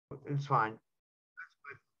It's fine.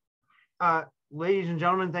 Ladies and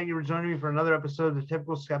gentlemen, thank you for joining me for another episode of the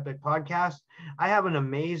Typical Skeptic Podcast. I have an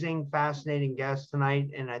amazing, fascinating guest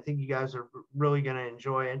tonight, and I think you guys are really going to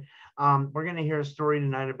enjoy it. We're going to hear a story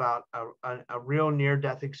tonight about a real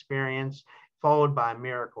near-death experience followed by a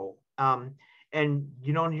miracle. And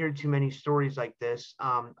you don't hear too many stories like this.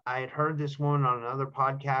 I had heard this one on another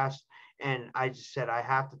podcast, and I just said, I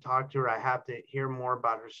have to talk to her. I have to hear more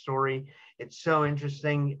about her story. It's so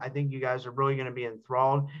interesting. I think you guys are really going to be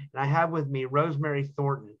enthralled. And I have with me Rosemary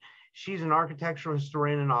Thornton. She's an architectural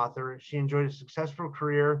historian and author. She enjoyed a successful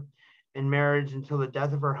career in marriage until the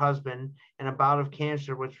death of her husband and a bout of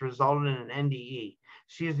cancer, which resulted in an NDE.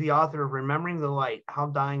 She is the author of Remembering the Light, How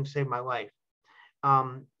Dying Saved My Life.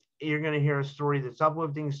 You're going to hear a story that's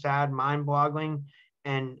uplifting, sad, mind-boggling,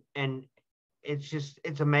 and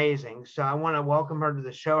it's amazing. So I want to welcome her to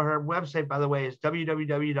the show. Her website, by the way, is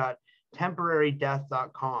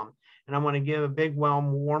www.temporarydeath.com. And I want to give a big,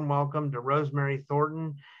 warm welcome to Rosemary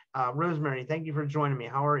Thornton. Rosemary, thank you for joining me.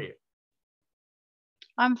 How are you?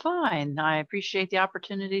 I'm fine. I appreciate the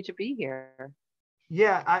opportunity to be here.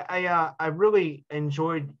 Yeah, I really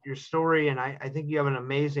enjoyed your story, and I think you have an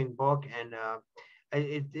amazing book, and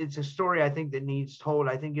it's a story I think that needs told.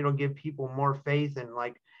 I think it'll give people more faith in,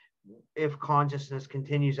 like, if consciousness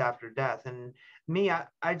continues after death. And me,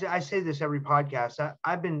 I say this every podcast.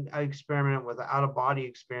 I've been experimenting with out of body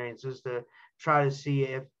experiences to try to see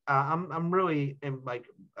if I'm really like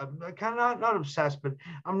kind of not obsessed, but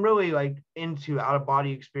I'm really like into out of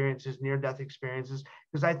body experiences, near death experiences,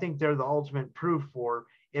 because I think they're the ultimate proof for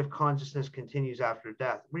if consciousness continues after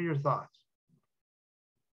death. What are your thoughts?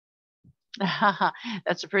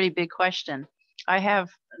 That's a pretty big question. I have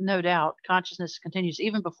no doubt consciousness continues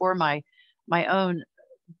even before my own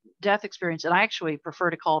death experience, and I actually prefer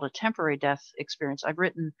to call it a temporary death experience. I've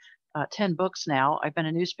written 10 books now. I've been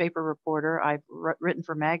a newspaper reporter. I've written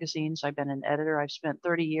for magazines. I've been an editor. I've spent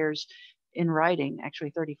 30 years in writing, actually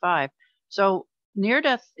 35. So near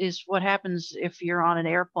death is what happens if you're on an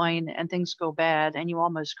airplane and things go bad and you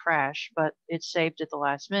almost crash, but it's saved at the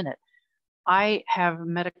last minute. I have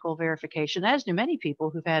medical verification, as do many people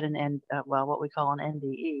who've had what we call an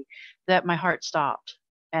NDE, that my heart stopped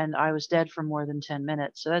and I was dead for more than 10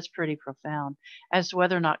 minutes. So that's pretty profound. As to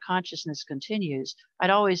whether or not consciousness continues, I'd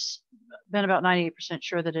always been about 98%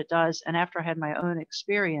 sure that it does. And after I had my own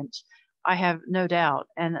experience, I have no doubt.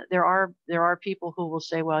 And there are people who will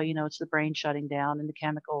say, well, it's the brain shutting down and the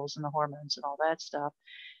chemicals and the hormones and all that stuff.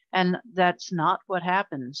 And that's not what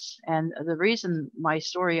happens. And the reason my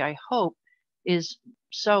story, I hope, is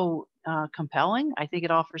so compelling, I think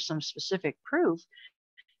it offers some specific proof,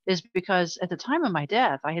 is because at the time of my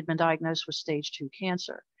death, I had been diagnosed with stage 2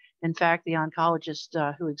 cancer. In fact, the oncologist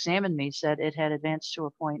who examined me said it had advanced to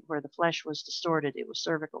a point where the flesh was distorted. It was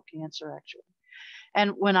cervical cancer, actually.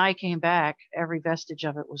 And when I came back, every vestige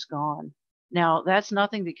of it was gone. Now, that's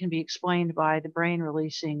nothing that can be explained by the brain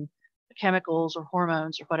releasing chemicals or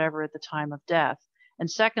hormones or whatever at the time of death.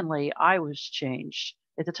 And secondly, I was changed.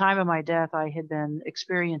 At the time of my death, I had been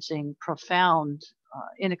experiencing profound,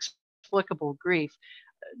 inexplicable grief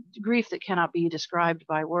that cannot be described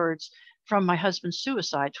by words, from my husband's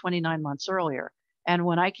suicide 29 months earlier. And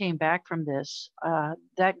when I came back from this,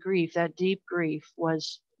 that grief, that deep grief,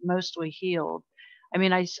 was mostly healed. I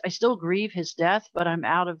mean, I still grieve his death, but I'm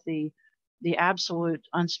out of the absolute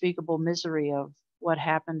unspeakable misery of what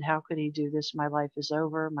happened. How could he do this? My life is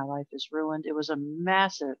over. My life is ruined. It was a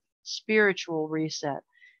massive spiritual reset.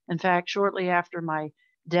 In fact, shortly after my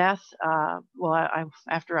death,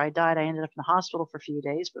 after I died, I ended up in the hospital for a few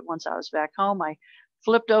days. But once I was back home, I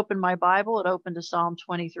flipped open my Bible. It opened to Psalm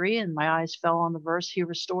 23, and my eyes fell on the verse, "He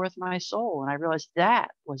restoreth my soul." And I realized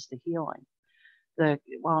that was the healing.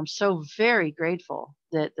 I'm so very grateful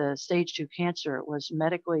that the stage 2 cancer was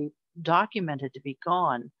medically documented to be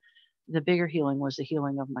gone. The bigger healing was the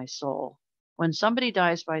healing of my soul. When somebody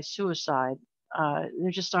dies by suicide,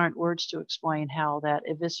 there just aren't words to explain how that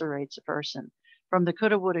eviscerates a person. From the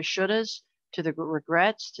coulda, woulda, shouldas, to the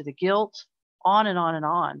regrets, to the guilt, on and on and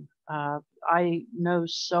on. I know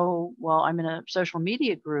so well, I'm in a social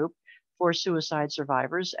media group for suicide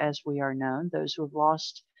survivors, as we are known, those who have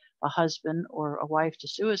lost a husband or a wife to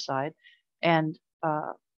suicide. And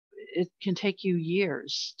it can take you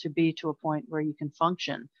years to be to a point where you can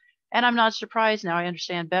function. And I'm not surprised now. I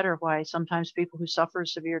understand better why sometimes people who suffer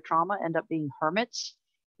severe trauma end up being hermits,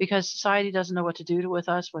 because society doesn't know what to do with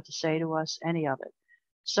us, what to say to us, any of it.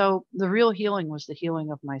 So the real healing was the healing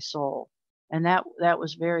of my soul. And that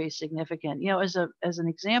was very significant. As an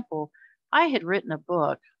example, I had written a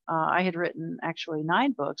book. I had written actually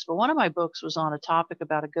 9 books, but one of my books was on a topic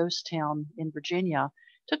about a ghost town in Virginia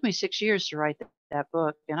Took me 6 years to write that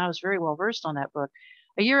book, and I was very well versed on that book.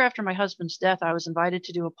 A year after my husband's death, I was invited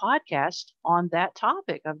to do a podcast on that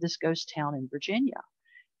topic of this ghost town in Virginia,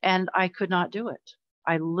 and I could not do it.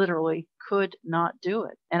 I literally could not do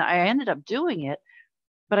it. And I ended up doing it,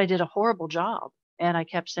 but I did a horrible job. And I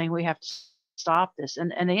kept saying, we have to stop this.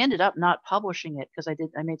 And they ended up not publishing it because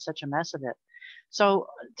I made such a mess of it. So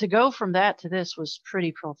to go from that to this was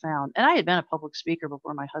pretty profound. And I had been a public speaker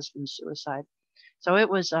before my husband's suicide. So it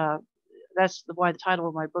was, why the title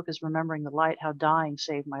of my book is Remembering the Light, How Dying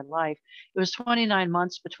Saved My Life. It was 29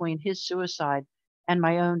 months between his suicide and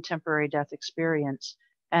my own temporary death experience.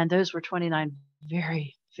 And those were 29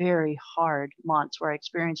 very, very hard months where I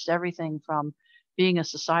experienced everything from being a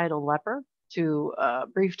societal leper to a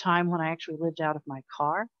brief time when I actually lived out of my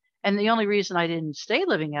car. And the only reason I didn't stay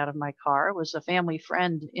living out of my car was a family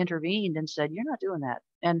friend intervened and said, "You're not doing that."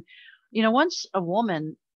 And, once a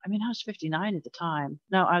woman, I mean, I was 59 at the time.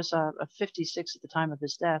 No, I was 56 at the time of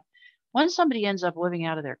his death. Once somebody ends up living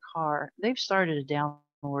out of their car, they've started a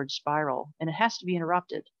downward spiral, and it has to be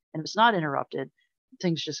interrupted. And if it's not interrupted,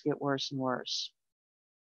 things just get worse and worse.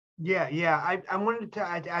 Yeah, yeah. I wanted to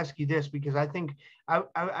ask you this because I think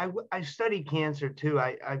I study cancer too.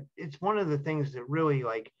 It's one of the things that really,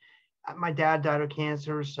 like, my dad died of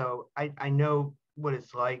cancer, so I know what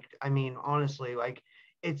it's like. I mean, honestly, like,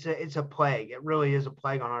 it's a plague. It really is a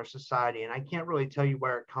plague on our society, and I can't really tell you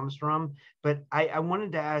where it comes from. But I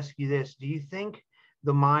wanted to ask you this: do you think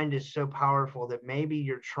the mind is so powerful that maybe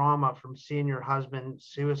your trauma from seeing your husband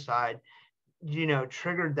suicide,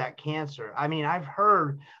 triggered that cancer? I mean, I've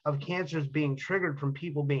heard of cancers being triggered from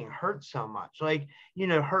people being hurt so much, like,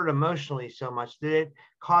 hurt emotionally so much that it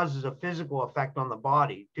causes a physical effect on the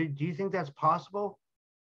body. Do you think that's possible?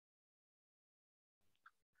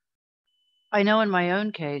 I know in my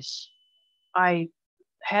own case, I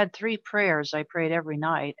had 3 prayers I prayed every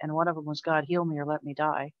night, and one of them was, "God, heal me or let me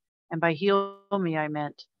die." And by heal me, I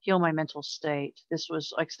meant heal my mental state. This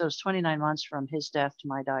was like those 29 months from his death to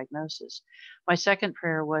my diagnosis. My second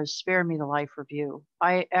prayer was, "Spare me the life review."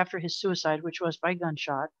 After his suicide, which was by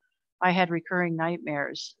gunshot, I had recurring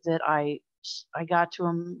nightmares that I got to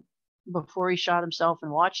him before he shot himself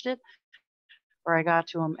and watched it, or I got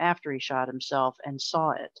to him after he shot himself and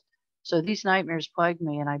saw it. So these nightmares plagued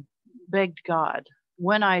me, and I begged God,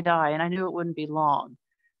 when I die, and I knew it wouldn't be long,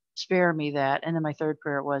 spare me that. And then my third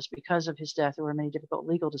prayer was, because of his death, there were many difficult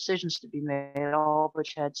legal decisions to be made, all of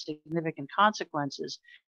which had significant consequences.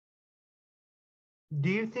 Do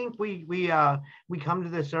you think we come to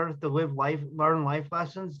this earth to live life, learn life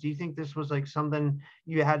lessons? Do you think this was like something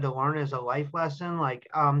you had to learn as a life lesson? Like,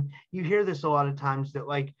 you hear this a lot of times that,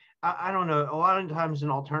 like, I don't know, a lot of times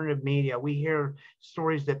in alternative media, we hear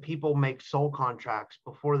stories that people make soul contracts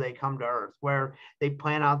before they come to earth, where they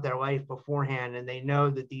plan out their life beforehand and they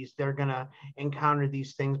know that they're gonna encounter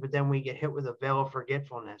these things, but then we get hit with a veil of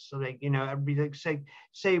forgetfulness. So, like, everybody, like,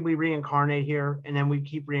 say we reincarnate here and then we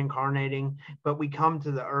keep reincarnating, but we come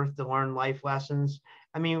to the earth to learn life lessons.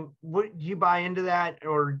 I mean, what do you buy into that,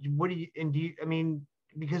 or what do you? And do you? I mean,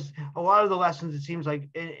 because a lot of the lessons, it seems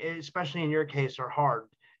like, especially in your case, are hard.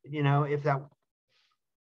 If that,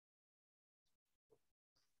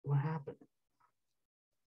 what happened?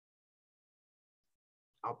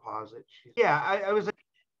 I'll pause it. Yeah, I was like,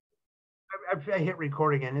 I hit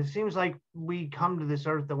record again. It seems like we come to this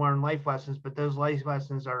earth to learn life lessons, but those life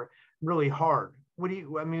lessons are really hard. What do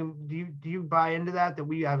you? I mean, do you buy into that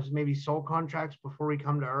we have maybe soul contracts before we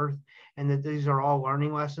come to earth, and that these are all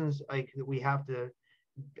learning lessons, like, that we have to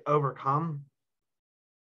overcome?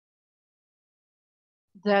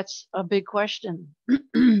 That's a big question.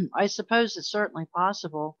 I suppose it's certainly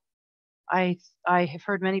possible. I have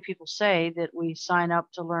heard many people say that we sign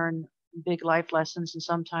up to learn big life lessons, and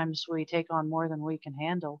sometimes we take on more than we can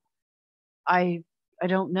handle. I I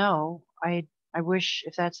don't know. I wish,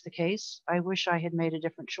 if that's the case, I wish I had made a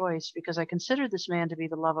different choice, because I considered this man to be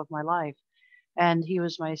the love of my life, and he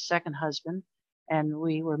was my second husband, and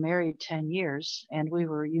we were married 10 years, and we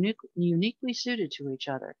were uniquely suited to each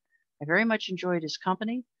other. I very much enjoyed his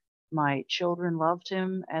company. My children loved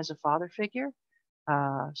him as a father figure.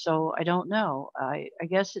 So I don't know. I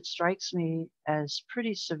guess it strikes me as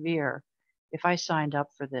pretty severe if I signed up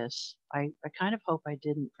for this. I kind of hope I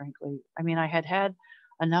didn't, frankly. I mean, I had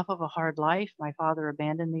enough of a hard life. My father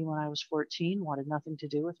abandoned me when I was 14, wanted nothing to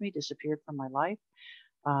do with me, disappeared from my life.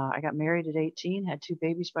 I got married at 18, had 2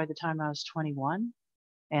 babies by the time I was 21.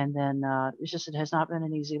 And then it has not been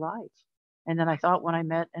an easy life. And then I thought, when I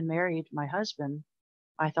met and married my husband,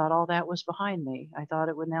 I thought all that was behind me. I thought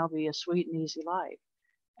it would now be a sweet and easy life.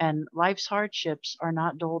 And life's hardships are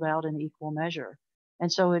not doled out in equal measure.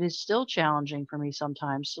 And so it is still challenging for me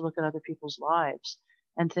sometimes to look at other people's lives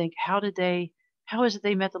and think, how is it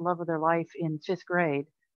they met the love of their life in fifth grade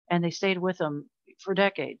and they stayed with them for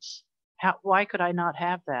decades? Why could I not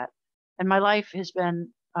have that? And my life has been,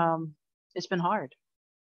 it's been hard.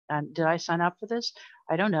 And did I sign up for this?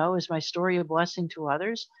 I don't know. Is my story a blessing to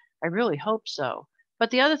others? I really hope so. But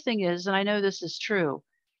the other thing is, and I know this is true,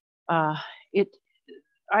 uh, it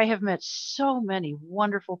I have met so many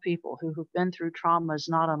wonderful people who've been through traumas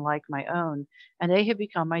not unlike my own, and they have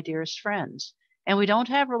become my dearest friends. And we don't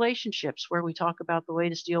have relationships where we talk about the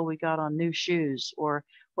latest deal we got on new shoes or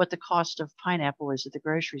what the cost of pineapple is at the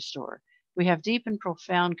grocery store. We have deep and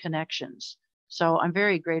profound connections. So I'm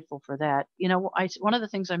very grateful for that. One of the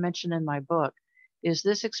things I mentioned in my book is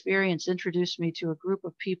this experience introduced me to a group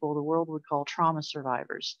of people the world would call trauma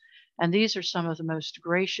survivors. And these are some of the most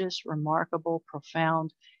gracious, remarkable,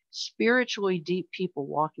 profound, spiritually deep people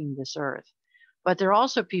walking this earth. But there are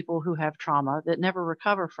also people who have trauma that never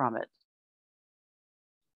recover from it.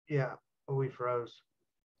 Yeah. Oh, we froze.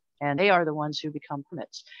 And they are the ones who become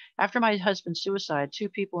hermits. After my husband's suicide, two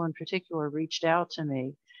people in particular reached out to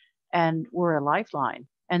me and were a lifeline.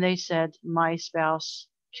 And they said, my spouse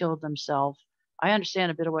killed themselves. I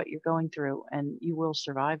understand a bit of what you're going through, and you will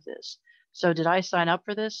survive this. So did I sign up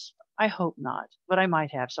for this? I hope not, but I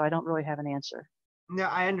might have. So I don't really have an answer. Yeah,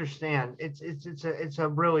 I understand. It's a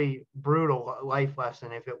really brutal life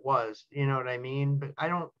lesson if it was, you know what I mean? But I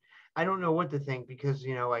don't know what to think because,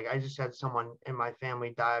 like I just had someone in my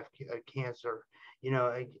family die of cancer,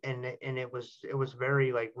 and it was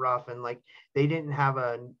very like rough, and like they didn't have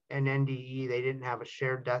an NDE, they didn't have a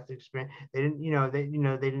shared death experience. They didn't,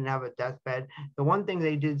 they didn't have a deathbed. The one thing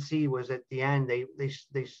they did see was at the end they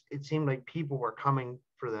it seemed like people were coming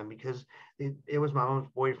for them because it was my mom's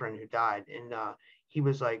boyfriend who died, and he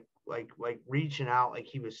was like reaching out, like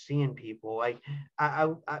he was seeing people. Like I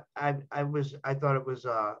thought it was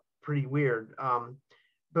pretty weird.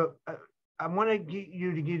 But I want to get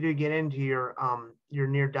you to get into your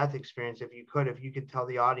near death experience, if you could tell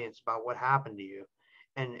the audience about what happened to you,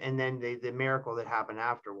 and then the miracle that happened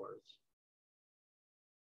afterwards.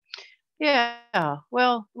 Yeah.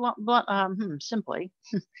 Well, simply,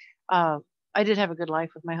 uh, I did have a good life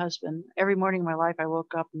with my husband. Every morning in my life, I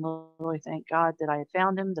woke up and literally thank God that I had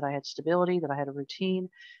found him, that I had stability, that I had a routine.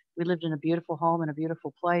 We lived in a beautiful home in a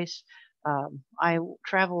beautiful place.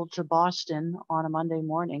 Traveled to Boston on a Monday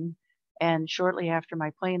morning, and shortly after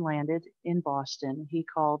my plane landed in Boston, he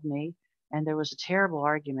called me, and there was a terrible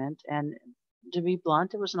argument. And to be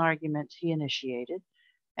blunt, it was an argument he initiated.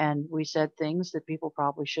 And we said things that people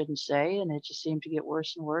probably shouldn't say, and it just seemed to get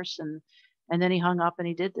worse and worse. And then he hung up and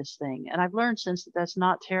he did this thing. And I've learned since that that's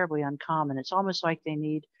not terribly uncommon. It's almost like they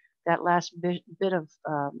need that last bit of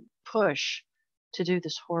push to do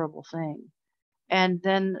this horrible thing. And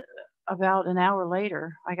then about an hour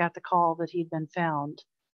later, I got the call that he'd been found.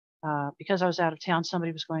 Because I was out of town,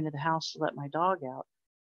 somebody was going to the house to let my dog out.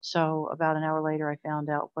 So about an hour later, I found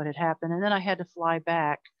out what had happened. And then I had to fly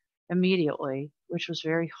back immediately, which was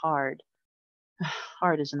very hard.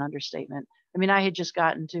 Hard is an understatement. I mean, I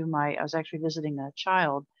was actually visiting a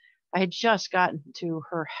child. I had just gotten to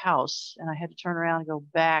her house and I had to turn around and go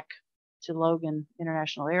back to Logan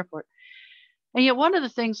International Airport. And yet, one of the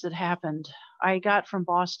things that happened, I got from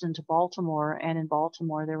Boston to Baltimore, and in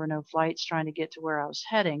Baltimore, there were no flights trying to get to where I was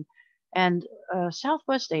heading. And a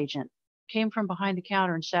Southwest agent came from behind the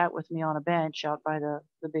counter and sat with me on a bench out by the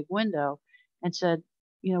big window and said,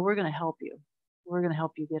 we're going to help you. We're going to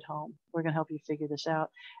help you get home. We're going to help you figure this out.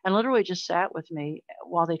 And literally just sat with me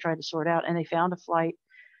while they tried to sort out. And they found a flight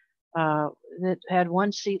that had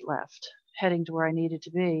one seat left heading to where I needed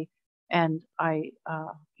to be. And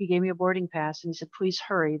he gave me a boarding pass and he said, please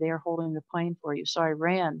hurry. They are holding the plane for you. So I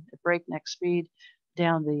ran at breakneck speed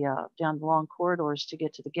down the long corridors to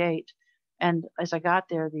get to the gate. And as I got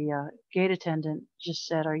there, the gate attendant just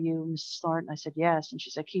said, are you Mrs. Thornton? I said, yes. And she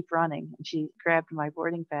said, keep running. And she grabbed my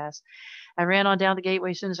boarding pass. I ran on down the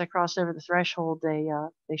gateway. As soon as I crossed over the threshold, they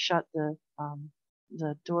shut the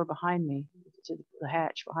door behind me, to the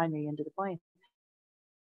hatch behind me into the plane.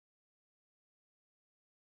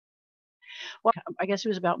 Well, I guess he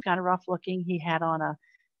was about kind of rough looking. He had on a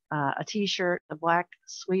t-shirt, a black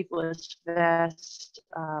sleeveless vest,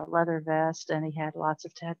 leather vest, and he had lots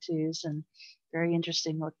of tattoos and very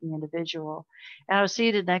interesting looking individual. And I was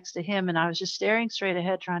seated next to him and I was just staring straight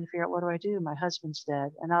ahead trying to figure out, what do I do? My husband's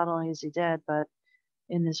dead. And not only is he dead, but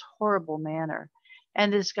in this horrible manner.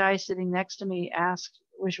 And this guy sitting next to me asked,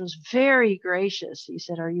 which was very gracious, he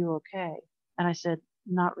said, are you okay? And I said,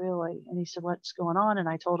 not really. And he said, what's going on? And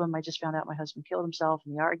I told him I just found out my husband killed himself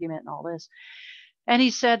and the argument and all this. And he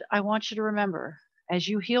said, I want you to remember, as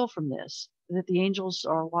you heal from this, that the angels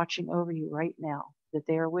are watching over you right now, that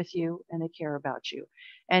they are with you and they care about you.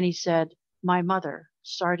 And he said, my mother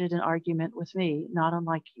started an argument with me, not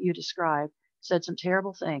unlike you described, said some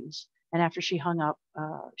terrible things. And after she hung up,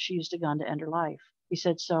 she used a gun to end her life. He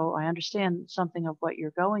said, so I understand something of what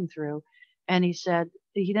you're going through. And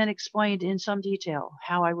he then explained in some detail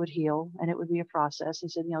how I would heal, and it would be a process. He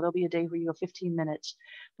said, there'll be a day where you go 15 minutes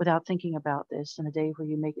without thinking about this, and a day where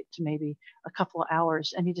you make it to maybe a couple of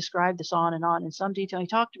hours. And he described this on and on in some detail. He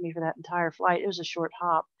talked to me for that entire flight. It was a short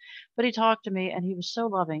hop, but he talked to me, and he was so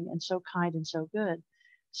loving and so kind and so good.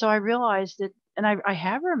 So I realized that, and I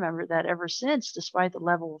have remembered that ever since, despite the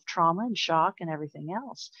level of trauma and shock and everything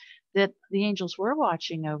else, that the angels were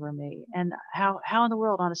watching over me. And how in the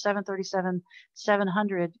world on a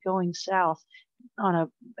 737-700 going south on a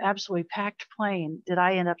absolutely packed plane did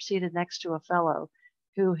I end up seated next to a fellow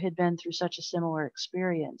who had been through such a similar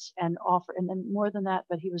experience and then more than that,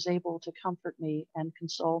 but he was able to comfort me and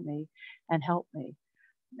console me and help me.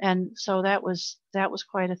 And so that was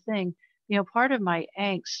quite a thing. Part of my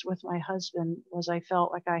angst with my husband was I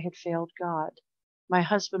felt like I had failed God. My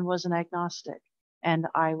husband was an agnostic, and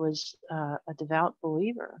I was a devout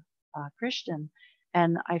believer, Christian,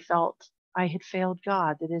 and I felt I had failed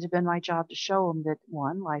God, that it had been my job to show him that,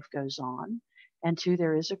 one, life goes on, and two,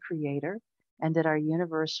 there is a creator, and that our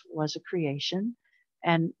universe was a creation.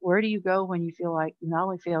 And where do you go when you feel like you not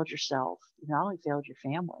only failed yourself, you not only failed your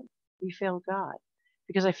family, you failed God?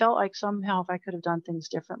 Because I felt like somehow if I could have done things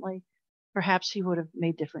differently, perhaps he would have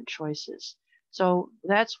made different choices. So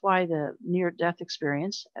that's why the near-death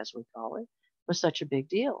experience, as we call it, was such a big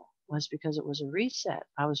deal, was because it was a reset.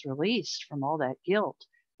 I was released from all that guilt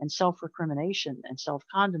and self-recrimination and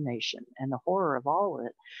self-condemnation and the horror of all of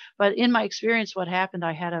it. But in my experience, what happened,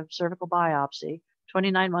 I had a cervical biopsy.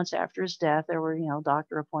 29 months after his death, there were,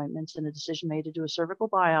 doctor appointments and a decision made to do a cervical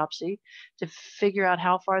biopsy to figure out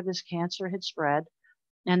how far this cancer had spread.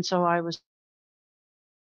 And so I was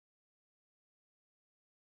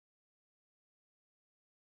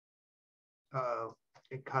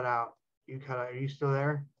It cut out. You cut out. Are you still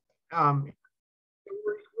there? We're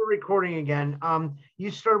recording again.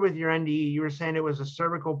 You started with your NDE. You were saying it was a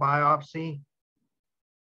cervical biopsy.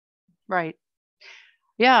 Right.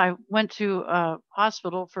 Yeah, I went to a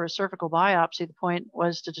hospital for a cervical biopsy. The point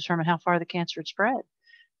was to determine how far the cancer had spread.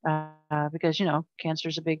 Because, cancer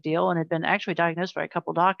is a big deal and had been actually diagnosed by a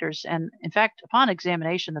couple doctors. And in fact, upon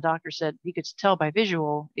examination, the doctor said he could tell by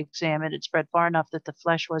visual exam it had spread far enough that the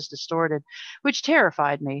flesh was distorted, which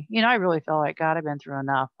terrified me. I really felt like, God, I've been through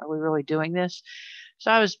enough. Are we really doing this? So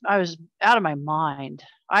I was out of my mind.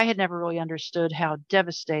 I had never really understood how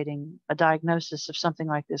devastating a diagnosis of something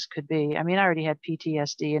like this could be. I mean, I already had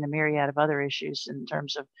PTSD and a myriad of other issues in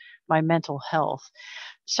terms of my mental health.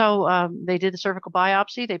 So they did the cervical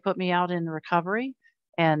biopsy. They put me out in recovery.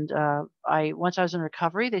 And once I was in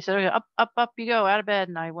recovery, they said, okay, up you go, out of bed.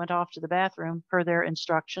 And I went off to the bathroom per their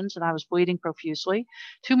instructions, and I was bleeding profusely.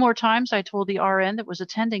 2 more times, I told the RN that was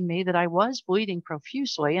attending me that I was bleeding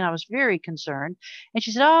profusely, and I was very concerned. And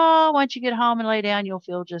she said, oh, once you get home and lay down, you'll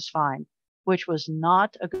feel just fine, which was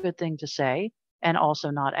not a good thing to say and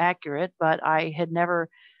also not accurate. But I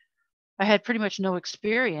had pretty much no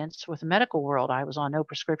experience with the medical world. I was on no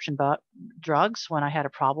prescription drugs. When I had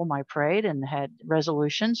a problem, I prayed and had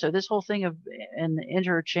resolution. So this whole thing of an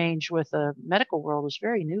interchange with the medical world was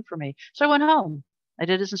very new for me. So I went home. I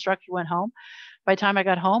did as instructed, went home. By the time I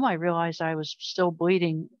got home, I realized I was still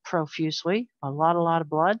bleeding profusely, a lot of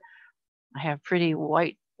blood. I have pretty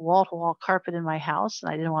white wall-to-wall carpet in my house,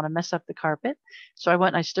 and I didn't want to mess up the carpet. So I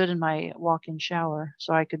went and I stood in my walk-in shower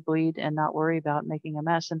so I could bleed and not worry about making a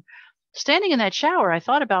mess. And standing in that shower, I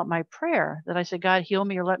thought about my prayer that I said, God, heal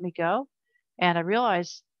me or let me go. And I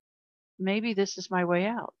realized maybe this is my way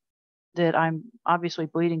out, that I'm obviously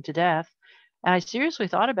bleeding to death. And I seriously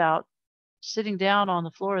thought about sitting down on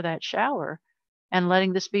the floor of that shower and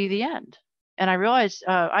letting this be the end. And I realized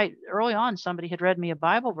early on, somebody had read me a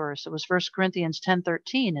Bible verse. It was 1 Corinthians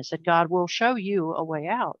 10:13. It said, God will show you a way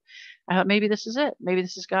out. I thought, maybe this is it. Maybe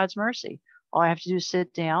this is God's mercy. All I have to do is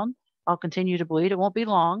sit down. I'll continue to bleed. It won't be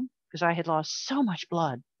long, because I had lost so much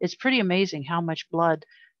blood. It's pretty amazing how much blood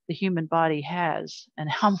the human body has and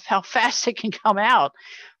how fast it can come out.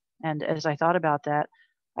 And as I thought about that,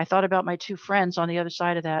 I thought about my 2 friends on the other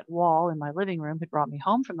side of that wall in my living room who brought me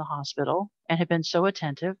home from the hospital and had been so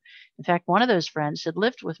attentive. In fact, one of those friends had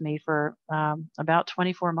lived with me for about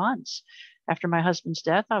 24 months. After my husband's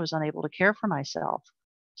death, I was unable to care for myself.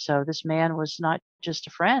 So this man was not just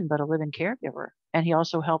a friend, but a living caregiver. And he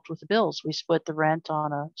also helped with the bills. We split the rent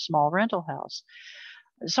on a small rental house.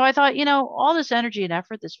 So I thought, all this energy and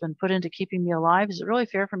effort that's been put into keeping me alive, is it really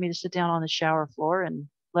fair for me to sit down on the shower floor and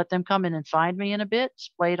let them come in and find me in a bit,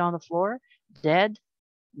 splayed on the floor, dead,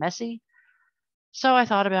 messy? So I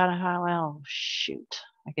thought about it. Well, shoot,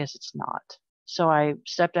 I guess it's not. So I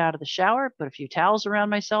stepped out of the shower, put a few towels around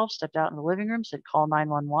myself, stepped out in the living room, said, call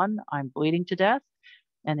 911. I'm bleeding to death.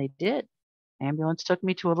 And they did. Ambulance took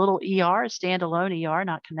me to a little ER, a standalone ER,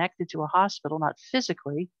 not connected to a hospital, not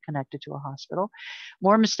physically connected to a hospital.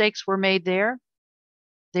 More mistakes were made there.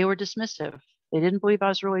 They were dismissive. They didn't believe I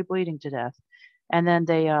was really bleeding to death. And then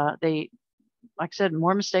they, like I said,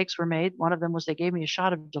 more mistakes were made. One of them was they gave me a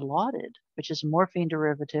shot of Dilaudid, which is a morphine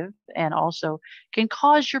derivative and also can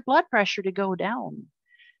cause your blood pressure to go down.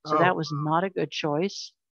 So Oh, that was not a good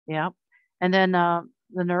choice. Yeah. And then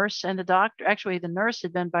the nurse and the doctor, actually, the nurse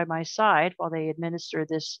had been by my side while they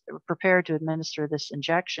prepared to administer this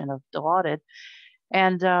injection of Dilaudid.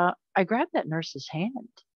 And I grabbed that nurse's hand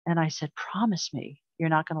and I said, promise me you're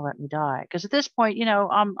not going to let me die. Because at this point,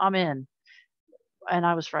 I'm in. And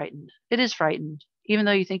I was frightened. It is frightened. Even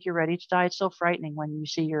though you think you're ready to die, it's so frightening when you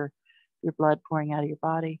see your blood pouring out of your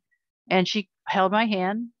body. And she held my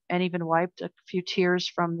hand and even wiped a few tears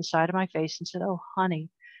from the side of my face and said, oh, honey,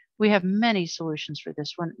 we have many solutions for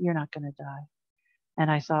this one. You're not going to die.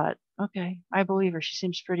 And I thought, okay, I believe her. She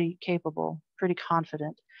seems pretty capable, pretty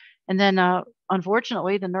confident. And then,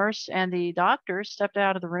 unfortunately, the nurse and the doctor stepped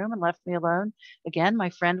out of the room and left me alone. Again,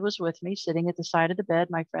 my friend was with me, sitting at the side of the bed.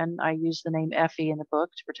 My friend, I used the name Effie in the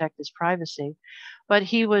book to protect his privacy, but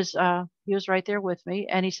he was right there with me.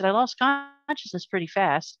 And he said, I lost consciousness pretty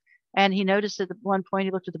fast. And he noticed at one point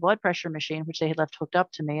he looked at the blood pressure machine, which they had left hooked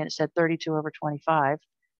up to me, and it said 32/25,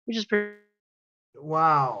 which is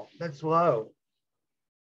wow, that's low.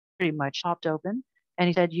 pretty much popped open. And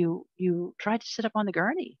he said, you tried to sit up on the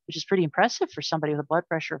gurney, which is pretty impressive for somebody with a blood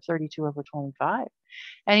pressure of 32/25.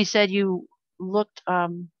 And he said, you looked,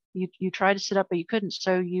 you tried to sit up, but you couldn't.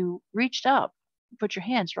 So you reached up, put your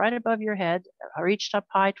hands right above your head, reached up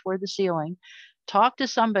high toward the ceiling, talked to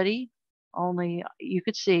somebody only you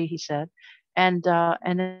could see, he said. And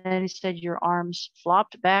then he said, your arms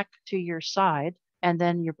flopped back to your side. And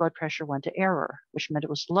then your blood pressure went to error, which meant it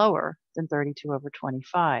was lower than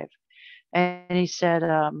 32/25. And he said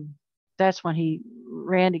that's when he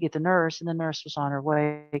ran to get the nurse, and the nurse was on her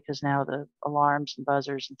way because now the alarms and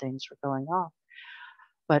buzzers and things were going off.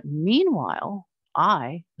 But meanwhile,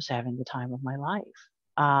 I was having the time of my life.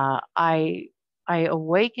 I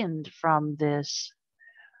awakened from this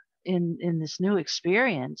in this new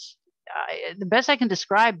experience. The best I can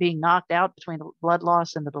describe being knocked out between the blood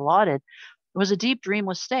loss and the Dilaudid was a deep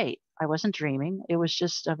dreamless state. I wasn't dreaming. It was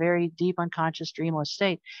just a very deep unconscious dreamless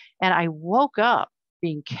state. And I woke up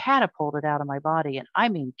being catapulted out of my body. And I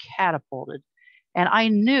mean catapulted. And I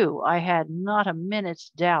knew I had not a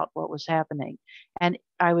minute's doubt what was happening. And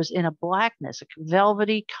I was in a blackness, a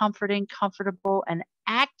velvety, comforting, comfortable, and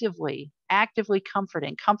actively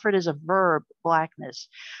comforting. Comfort is a verb, blackness.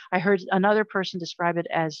 I heard another person describe it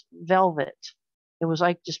as velvet. It was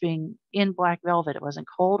like just being in black velvet. It wasn't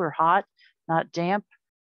cold or hot, not damp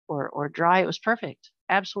or dry. It was perfect,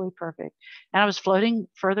 absolutely perfect. And I was floating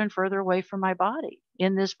further and further away from my body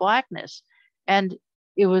in this blackness. And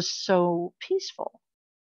it was so peaceful.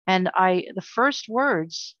 And the first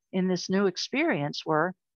words in this new experience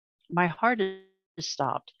were, my heart is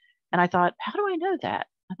stopped. And I thought, how do I know that?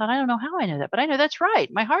 I thought, I don't know how I know that, but I know that's right.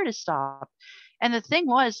 My heart is stopped. And the thing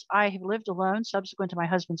was, I have lived alone subsequent to my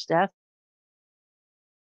husband's death.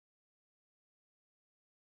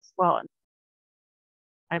 Well,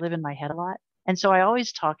 I live in my head a lot. And so I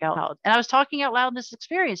always talk out loud. And I was talking out loud in this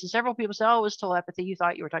experience. And several people say, oh, it was telepathy. You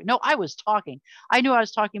thought you were talking. No, I was talking. I knew I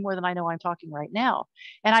was talking more than I know I'm talking right now.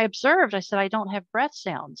 And I observed, I said, I don't have breath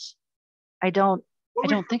sounds. I don't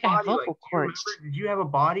think I have vocal cords. Did you have a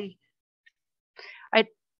body?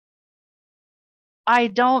 I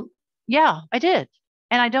don't, yeah, I did.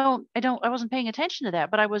 And I wasn't paying attention to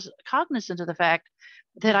that, but I was cognizant of the fact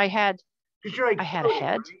that I had I had a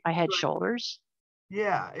head, right? I had shoulders.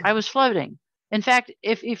 Yeah. I was floating. In fact,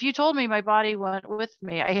 if you told me my body went with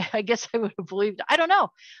me, I guess I would have believed. I don't know.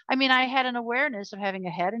 I mean, I had an awareness of having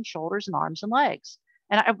a head and shoulders and arms and legs.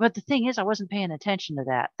 But the thing is, I wasn't paying attention to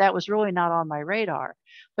that. That was really not on my radar.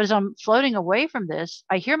 But as I'm floating away from this,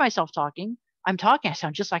 I hear myself talking. I'm talking. I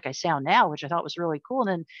sound just like I sound now, which I thought was really cool. And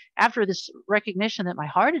then after this recognition that my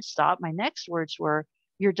heart had stopped, my next words were,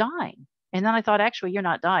 "You're dying." And then I thought, actually, you're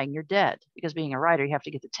not dying, you're dead, because being a writer, you have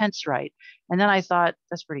to get the tense right. And then I thought,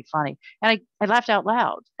 that's pretty funny. And I laughed out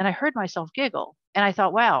loud and I heard myself giggle. And I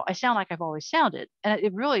thought, wow, I sound like I've always sounded. And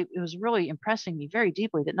it was really impressing me very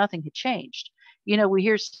deeply that nothing had changed. We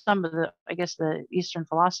hear some of I guess the Eastern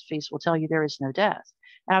philosophies will tell you there is no death.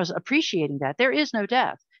 And I was appreciating that. There is no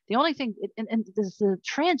death. The only thing, and the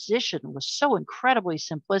transition was so incredibly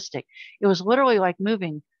simplistic. It was literally like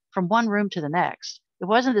moving from one room to the next. It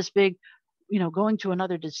wasn't this big, going to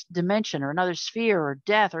another dimension or another sphere or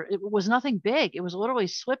death, or it was nothing big. It was literally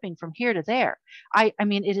slipping from here to there. I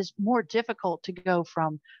mean, it is more difficult to go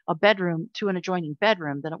from a bedroom to an adjoining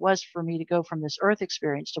bedroom than it was for me to go from this earth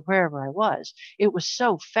experience to wherever I was. It was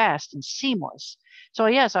so fast and seamless. So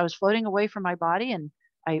yes, I was floating away from my body, and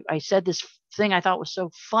I said this thing I thought was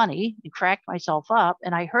so funny and cracked myself up,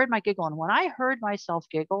 and I heard my giggle. And when I heard myself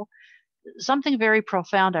giggle, something very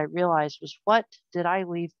profound I realized was, what did I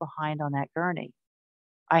leave behind on that gurney?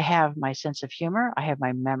 I have my sense of humor. I have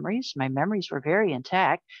my memories. My memories were very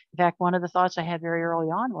intact. In fact, one of the thoughts I had very early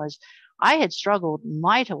on was I had struggled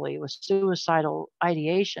mightily with suicidal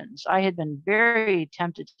ideations. I had been very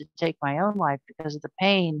tempted to take my own life because of the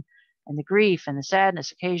pain and the grief and the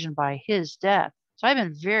sadness occasioned by his death. So I've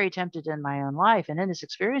been very tempted in my own life. And in this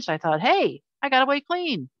experience, I thought, hey, I got away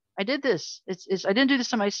clean. I did this. I didn't do this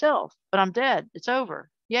to myself, but I'm dead. It's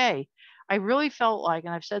over. Yay. I really felt like,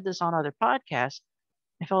 and I've said this on other podcasts,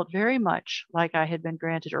 I felt very much like I had been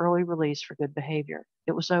granted early release for good behavior.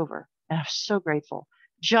 It was over. And I'm so grateful,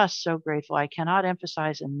 just so grateful. I cannot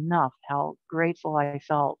emphasize enough how grateful I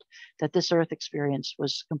felt that this earth experience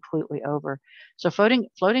was completely over. So floating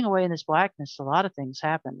away in this blackness, a lot of things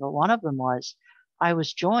happened. But one of them was I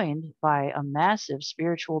was joined by a massive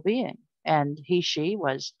spiritual being. And she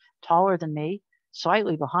was taller than me,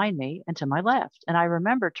 slightly behind me, and to my left. And I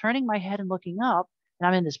remember turning my head and looking up, and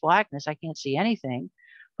I'm in this blackness. I can't see anything.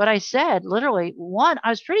 But I said, literally, I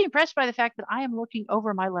was pretty impressed by the fact that I am looking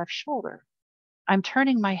over my left shoulder. I'm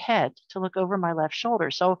turning my head to look over my left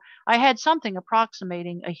shoulder. So I had something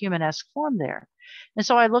approximating a humanesque form there. And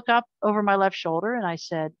so I look up over my left shoulder and I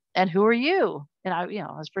said, and who are you? And I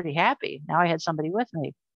was pretty happy. Now I had somebody with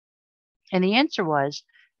me. And the answer was,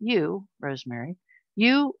 you, Rosemary,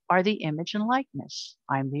 you are the image and likeness.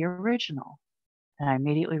 I'm the original. And I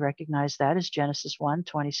immediately recognized that as Genesis 1,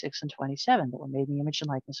 26 and 27, that we're made in the image and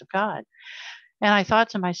likeness of God. And I thought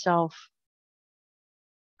to myself,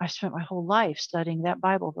 I spent my whole life studying that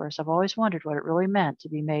Bible verse. I've always wondered what it really meant to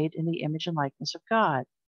be made in the image and likeness of God.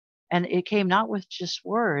 And it came not with just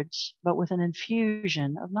words, but with an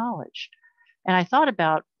infusion of knowledge. And I thought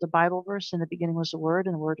about the Bible verse, in the beginning was the Word,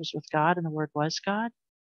 and the Word was with God, and the Word was God.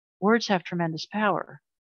 Words have tremendous power.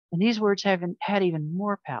 And these words had even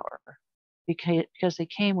more power because they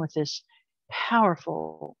came with this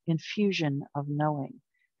powerful infusion of knowing.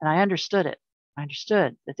 And I understood it. I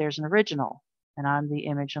understood that there's an original, and I'm the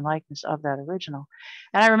image and likeness of that original.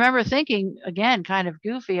 And I remember thinking, again, kind of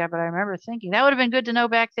goofy, but I remember thinking that would have been good to know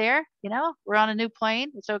back there. We're on a new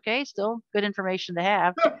plane. It's okay. Still good information to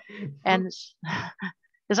have. And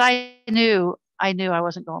because I knew I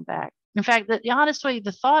wasn't going back. In fact, honestly,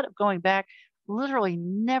 the thought of going back literally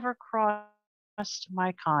never crossed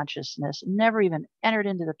my consciousness, never even entered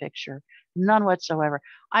into the picture, none whatsoever.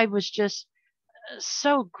 I was just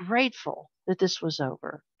so grateful that this was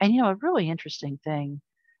over. And, a really interesting thing,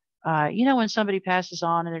 when somebody passes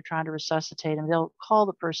on and they're trying to resuscitate them, they'll call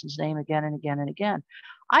the person's name again and again and again.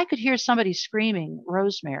 I could hear somebody screaming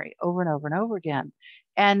Rosemary over and over and over again.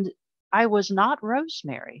 And I was not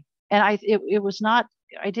Rosemary. And it was not,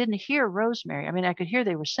 I didn't hear Rosemary. I mean, I could hear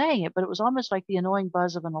they were saying it, but it was almost like the annoying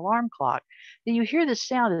buzz of an alarm clock. Then you hear this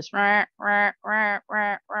sound, this rah, rah, rah,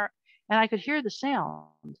 rah, rah, and I could hear the sound.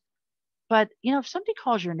 But, if somebody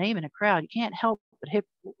calls your name in a crowd, you can't help but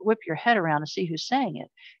whip your head around to see who's saying it.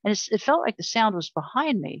 And it felt like the sound was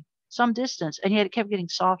behind me some distance, and yet it kept getting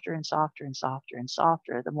softer and softer and softer and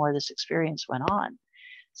softer the more this experience went on.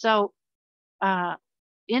 So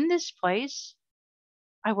in this place,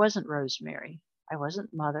 I wasn't Rosemary. I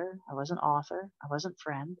wasn't mother. I wasn't author. I wasn't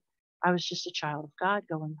friend. I was just a child of God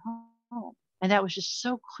going home. And that was just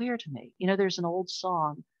so clear to me. There's an old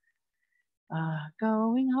song,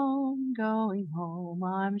 going home,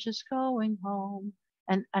 I'm just going home.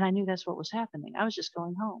 And I knew that's what was happening. I was just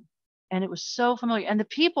going home. And it was so familiar. And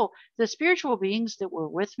the spiritual beings that were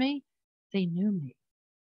with me, they knew me.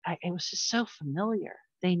 It was just so familiar.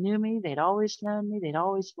 They knew me. They'd always known me. They'd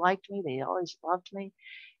always liked me. They always loved me.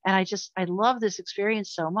 And I love this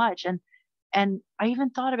experience so much. And I even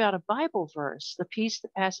thought about a Bible verse, the peace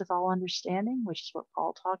that passeth all understanding, which is what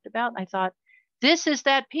Paul talked about. And I thought, this is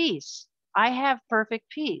that peace. I have perfect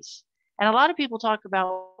peace. And a lot of people talk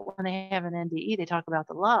about when they have an NDE, they talk about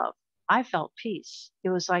the love. I felt peace. It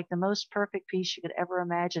was like the most perfect peace you could ever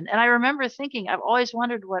imagine. And I remember thinking, I've always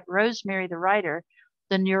wondered what Rosemary, the writer,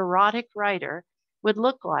 the neurotic writer, would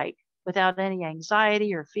look like without any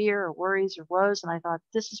anxiety or fear or worries or woes. And I thought,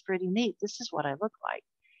 this is pretty neat. This is what I look like.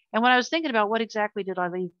 And when I was thinking about what exactly did I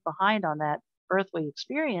leave behind on that earthly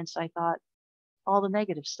experience, I thought all the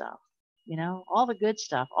negative stuff, all the good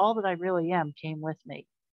stuff, all that I really am came with me.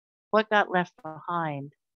 What got left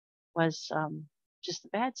behind was just the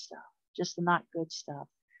bad stuff, just the not good stuff.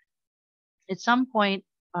 At some point,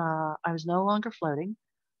 I was no longer floating,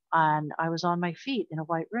 and I was on my feet in a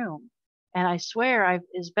white room. And I swear,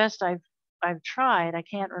 as best I've tried, I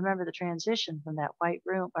can't remember the transition from that white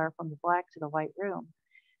room or from the black to the white room.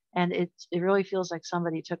 And it really feels like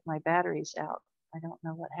somebody took my batteries out. I don't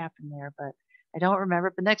know what happened there, but I don't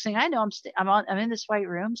remember. But next thing I know, I'm in this white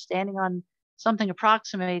room, standing on something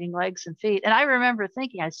approximating legs and feet. And I remember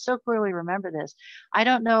thinking, I so clearly remember this. I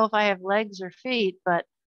don't know if I have legs or feet, but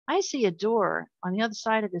I see a door on the other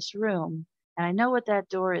side of this room. And I know what that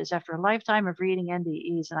door is after a lifetime of reading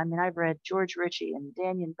NDEs. And I mean, I've read George Ritchie and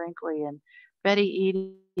Daniel Brinkley and Betty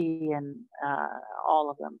Eady and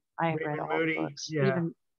all of them. I have read Raymond all the Moody. books. Yeah.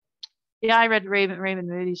 Yeah, I read Raymond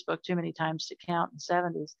Moody's book too many times to count in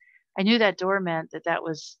the 70s. I knew that door meant that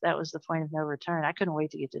was the point of no return. I couldn't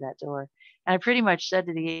wait to get to that door. And I pretty much said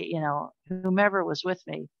to whomever was with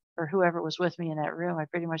me or whoever was with me in that room, I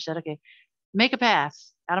pretty much said, okay, make a path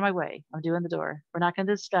out of my way. I'm doing the door. We're not going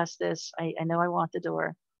to discuss this. I know I want the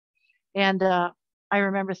door. And I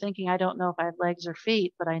remember thinking, I don't know if I have legs or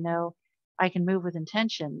feet, but I know I can move with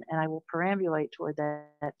intention and I will perambulate toward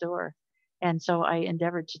that door. And so I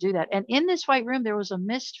endeavored to do that. And in this white room, there was a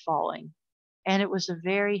mist falling, and it was a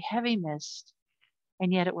very heavy mist.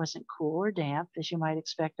 And yet it wasn't cool or damp, as you might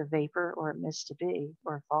expect a vapor or a mist to be,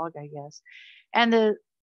 or a fog, I guess. And the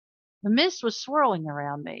mist was swirling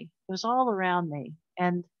around me. It was all around me.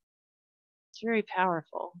 And it's very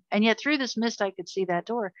powerful. And yet through this mist, I could see that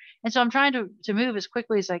door. And so I'm trying to move as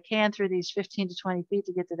quickly as I can through these 15 to 20 feet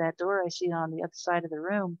to get to that door I see on the other side of the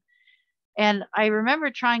room. And I remember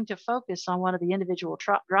trying to focus on one of the individual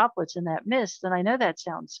droplets in that mist. And I know that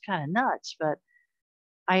sounds kind of nuts, but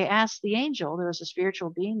I asked the angel, there was a spiritual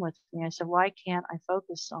being with me. I said, why can't I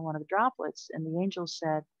focus on one of the droplets? And the angel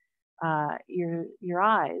said, your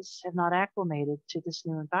eyes have not acclimated to this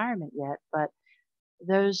new environment yet, but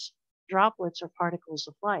those droplets are particles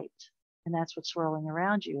of light, and that's what's swirling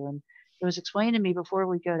around you. And it was explained to me before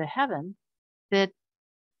we go to heaven that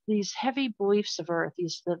these heavy beliefs of earth,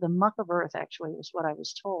 the muck of earth actually was what I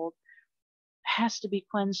was told, has to be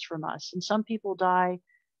cleansed from us. And some people die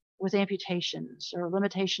with amputations or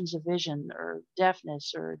limitations of vision or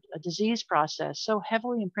deafness or a disease process so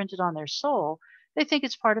heavily imprinted on their soul, they think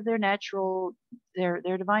it's part of their natural, their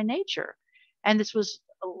divine nature. And this was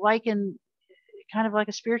kind of like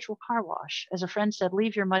a spiritual car wash. As a friend said,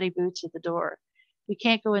 leave your muddy boots at the door. We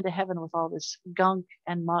can't go into heaven with all this gunk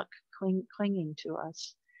and muck clinging to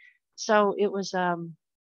us. So it was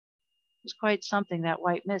quite something, that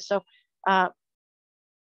white mist. So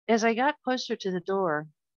as I got closer to the door,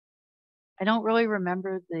 I don't really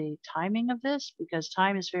remember the timing of this because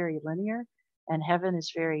time is very linear and heaven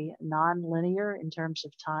is very non-linear in terms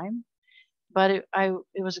of time. But it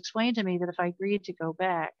was explained to me that if I agreed to go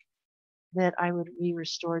back, that I would be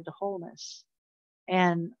restored to wholeness.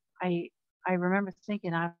 And I remember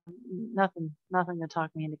thinking, nothing to talk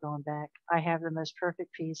me into going back. I have the most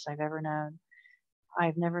perfect peace I've ever known.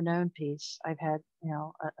 I've never known peace. I've had,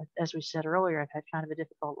 as we said earlier, I've had kind of a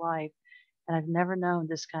difficult life, and I've never known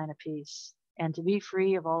this kind of peace. And to be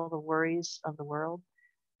free of all the worries of the world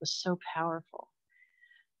was so powerful.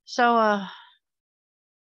 So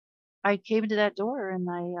I came to that door and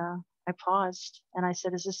I paused and I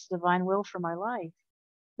said, is this the divine will for my life?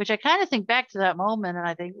 Which I kind of think back to that moment and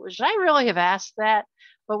I think, well, should I really have asked that?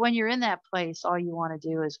 But when you're in that place, all you want to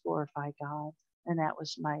do is glorify God. And that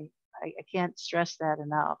was I can't stress that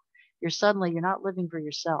enough. You're not living for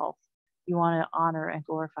yourself. You want to honor and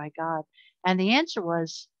glorify God. And the answer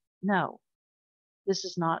was, no, this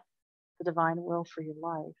is not the divine will for your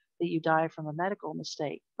life, that you die from a medical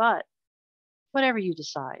mistake. But whatever you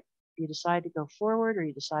decide to go forward or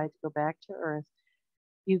you decide to go back to earth,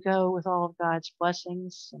 you go with all of God's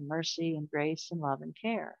blessings and mercy and grace and love and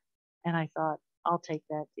care. And I thought, I'll take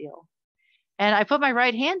that deal. And I put my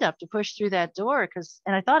right hand up to push through that door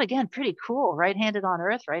and I thought, again, pretty cool, right-handed on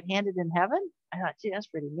earth, right-handed in heaven. I thought, gee, that's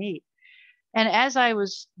pretty neat. And as I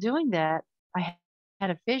was doing that, I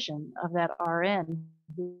had a vision of that RN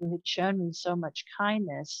who had shown me so much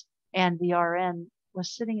kindness. And the RN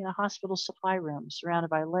was sitting in a hospital supply room surrounded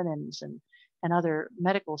by linens and other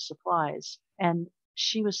medical supplies. And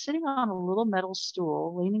she was sitting on a little metal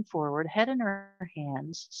stool, leaning forward, head in her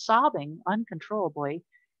hands, sobbing uncontrollably.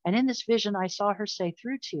 And in this vision, I saw her say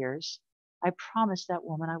through tears, I promised that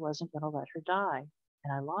woman I wasn't going to let her die,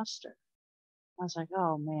 and I lost her. I was like,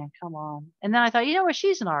 oh man, come on. And then I thought, you know what?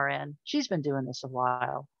 She's an RN. She's been doing this a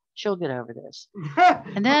while. She'll get over this.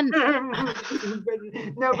 And then,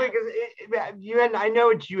 No, because I know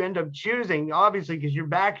what you end up choosing, obviously, because you're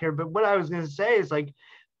back here. But what I was going to say is like,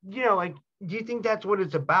 like, do you think that's what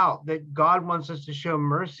it's about? That God wants us to show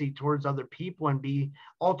mercy towards other people and be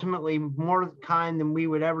ultimately more kind than we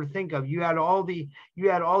would ever think of. You had all the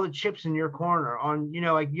chips in your corner on,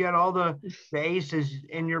 like you had all the aces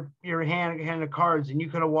in your hand of cards, and you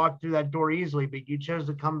could have walked through that door easily, but you chose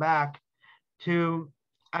to come back to,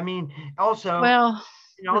 I mean, also, well,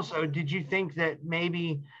 and also, did you think that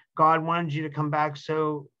maybe God wanted you to come back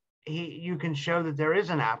so you can show that there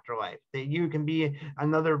is an afterlife, that you can be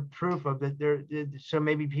another proof of that there, so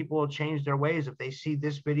maybe people will change their ways if they see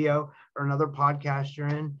this video or another podcast you're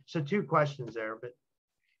in? So two questions there, but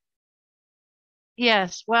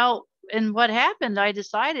yes. Well, and what happened, I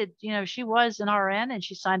decided, she was an RN and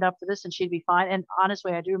she signed up for this and she'd be fine. And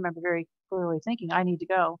honestly, I do remember very clearly thinking, I need to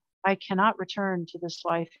go. I cannot return to this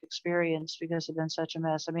life experience because it's been such a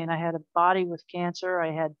mess. I mean, I had a body with cancer.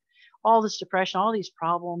 I had all this depression, all these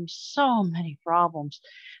problems, so many problems.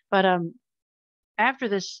 But after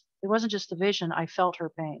this, it wasn't just the vision. I felt her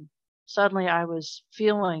pain. Suddenly, I was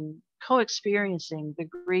co-experiencing the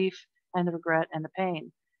grief and the regret and the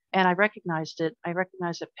pain. And I recognized it. I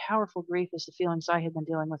recognized that powerful grief is the feelings I had been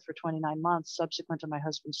dealing with for 29 months subsequent to my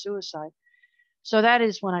husband's suicide. So that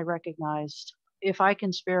is when I recognized, if I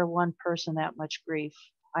can spare one person that much grief,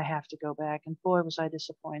 I have to go back. And boy, was I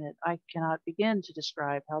disappointed. I cannot begin to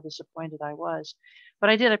describe how disappointed I was. But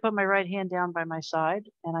I did. I put my right hand down by my side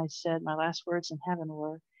and I said, my last words in heaven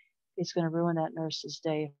were, it's going to ruin that nurse's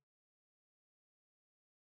day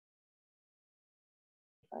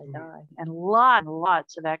if I die. And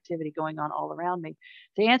lots of activity going on all around me.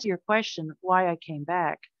 To answer your question, why I came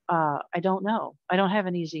back, I don't know. I don't have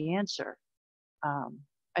an easy answer.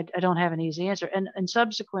 I don't have an easy answer. And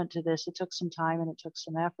subsequent to this, it took some time and it took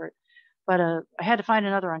some effort. But I had to find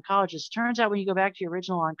another oncologist. Turns out when you go back to your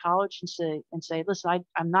original oncologist and say, listen,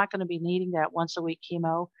 I'm not going to be needing that once a week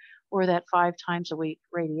chemo or that 5 times a week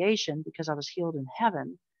radiation because I was healed in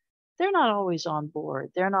heaven, they're not always on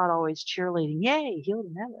board. They're not always cheerleading, yay, healed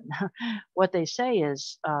in heaven. What they say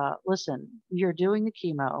is, listen, you're doing the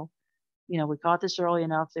chemo. We caught this early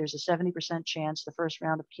enough. There's a 70% chance the first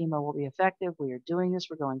round of chemo will be effective. We are doing this.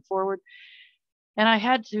 We're going forward. And I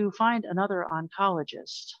had to find another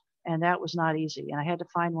oncologist, and that was not easy. And I had to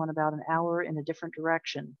find one about an hour in a different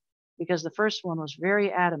direction because the first one was very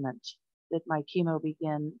adamant that my chemo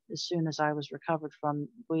begin as soon as I was recovered from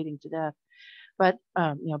bleeding to death. But,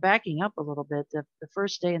 backing up a little bit, the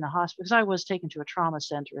first day in the hospital, because I was taken to a trauma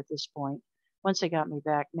center at this point. Once they got me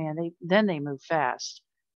back, man, they moved fast.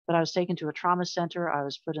 But I was taken to a trauma center. I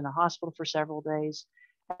was put in the hospital for several days.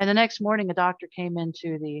 And the next morning, a doctor came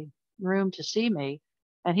into the room to see me.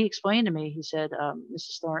 And he explained to me, he said,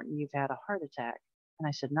 Mrs. Thornton, you've had a heart attack. And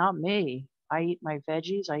I said, not me. I eat my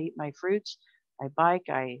veggies. I eat my fruits. I bike.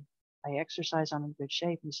 I exercise. I'm in good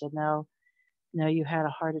shape. And he said, no, you had a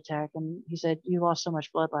heart attack. And he said, you lost so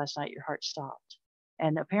much blood last night, your heart stopped.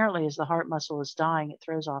 And apparently, as the heart muscle is dying, it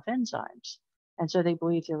throws off enzymes. And so they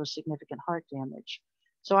believed there was significant heart damage.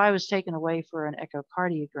 So I was taken away for an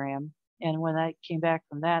echocardiogram. And when I came back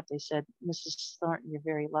from that, they said, Mrs. Thornton, you're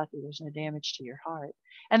very lucky. There's no damage to your heart.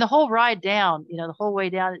 And the whole ride down, the whole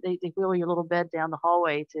way down, they wheel your little bed down the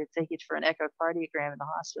hallway to take you for an echocardiogram in the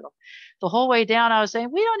hospital. The whole way down, I was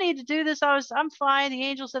saying, we don't need to do this. I'm fine. The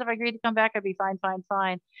angel said if I agreed to come back, I'd be fine, fine,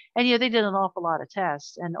 fine. And, they did an awful lot of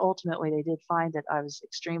tests. And ultimately, they did find that I was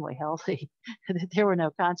extremely healthy, that there were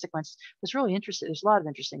no consequences. It was really interesting. There's a lot of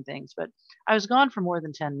interesting things, but I was gone for more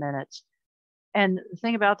than 10 minutes. And the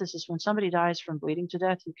thing about this is when somebody dies from bleeding to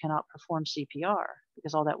death, you cannot perform CPR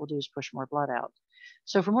because all that will do is push more blood out.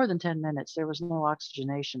 So for more than 10 minutes, there was no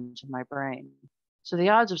oxygenation to my brain. So the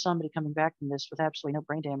odds of somebody coming back from this with absolutely no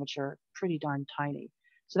brain damage are pretty darn tiny.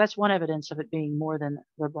 So that's one evidence of it being more than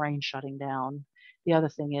their brain shutting down. The other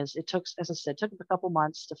thing is it took, as I said, took a couple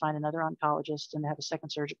months to find another oncologist and have a second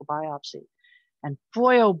surgical biopsy. And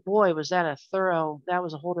boy, oh boy, was that that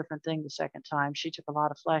was a whole different thing the second time. She took a lot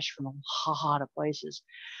of flesh from a lot of places.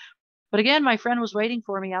 But again, my friend was waiting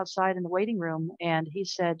for me outside in the waiting room, and he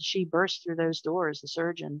said she burst through those doors, the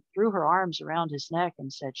surgeon, threw her arms around his neck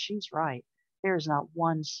and said, she's right. There is not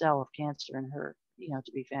one cell of cancer in her,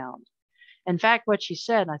 to be found. In fact, what she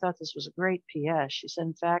said, and I thought this was a great PS, she said,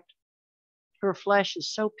 in fact, her flesh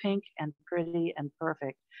is so pink and pretty and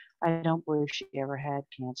perfect, I don't believe she ever had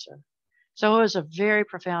cancer. So it was a very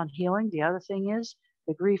profound healing. The other thing is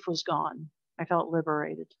the grief was gone. I felt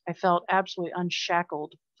liberated. I felt absolutely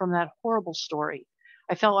unshackled from that horrible story.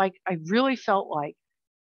 I really felt like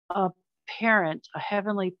a parent, a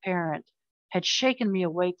heavenly parent, had shaken me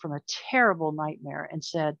awake from a terrible nightmare and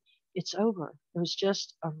said, "It's over. It was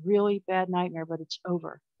just a really bad nightmare, but it's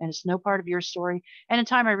over. And it's no part of your story." And in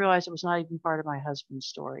time, I realized it was not even part of my husband's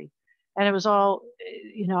story. And it was all,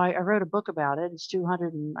 I wrote a book about it. It's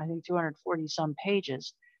 200 and I think 240 some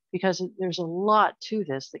pages because there's a lot to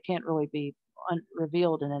this that can't really be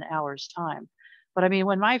revealed in an hour's time. But I mean,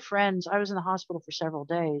 when my friends, I was in the hospital for several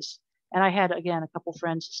days, and I had, again, a couple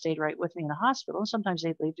friends that stayed right with me in the hospital. And sometimes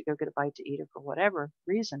they'd leave to go get a bite to eat or for whatever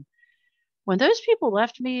reason. When those people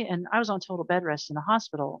left me and I was on total bed rest in the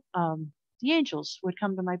hospital, the angels would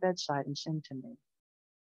come to my bedside and sing to me.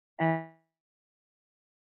 And,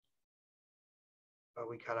 But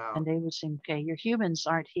we cut out. and they would sing, "Okay, your humans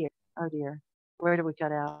aren't here." Oh dear. Where did we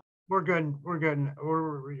cut out? We're good. We're good.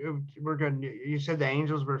 We're good. You said the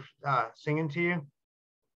angels were singing to you?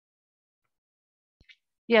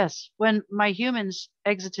 Yes. When my humans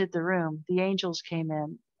exited the room, the angels came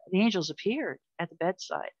in. The angels appeared at the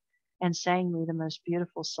bedside and sang me the most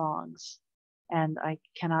beautiful songs. And I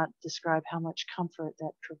cannot describe how much comfort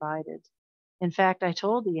that provided. In fact, I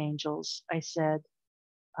told the angels, I said,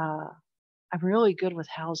 uh, I'm really good with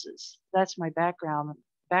houses. That's my background.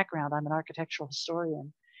 I'm an architectural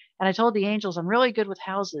historian. And I told the angels, I'm really good with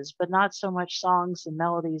houses, but not so much songs and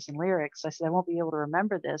melodies and lyrics. I said, I won't be able to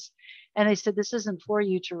remember this. And they said, this isn't for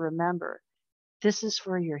you to remember. This is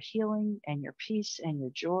for your healing and your peace and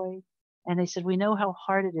your joy. And they said, we know how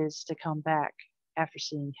hard it is to come back after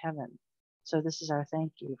seeing heaven. So this is our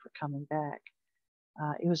thank you for coming back.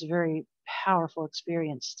 It was a very powerful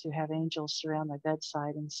experience to have angels surround my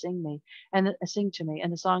bedside and sing to me.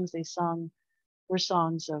 And the songs they sung were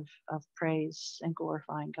songs of praise and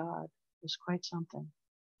glorifying God. It was quite something.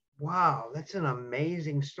 Wow, that's an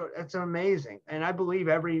amazing story. That's amazing. And I believe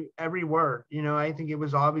every word. I think it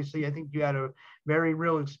was obviously, I think you had a very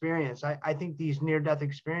real experience. I think these near-death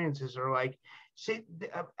experiences are like, see,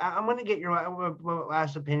 I'm going to get your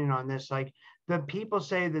last opinion on this. Like, the people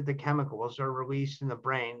say that the chemicals are released in the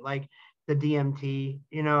brain, like the DMT,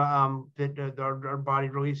 that our body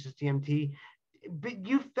releases DMT. But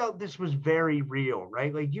you felt this was very real,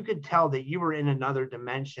 right? Like, you could tell that you were in another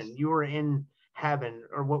dimension. You were in heaven,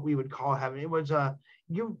 or what we would call heaven. It was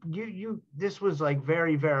this was like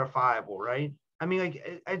very verifiable, right? I mean,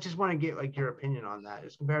 like, I just want to get like your opinion on that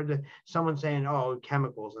as compared to someone saying, oh,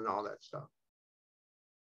 chemicals and all that stuff.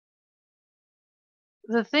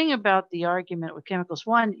 The thing about the argument with chemicals,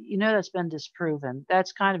 one, that's been disproven.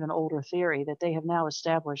 That's kind of an older theory that they have now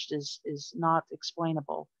established is not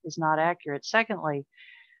explainable, is not accurate. Secondly,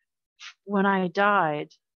 when I died,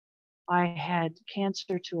 I had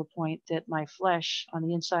cancer to a point that my flesh on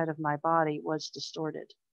the inside of my body was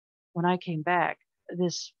distorted. When I came back,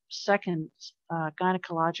 this second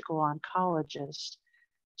gynecological oncologist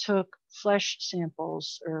took flesh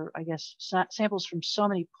samples, or I guess samples from so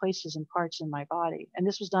many places and parts in my body. And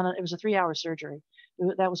this was done, it was a 3-hour surgery.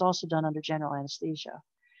 That was also done under general anesthesia.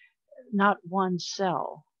 Not one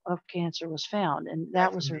cell of cancer was found. And that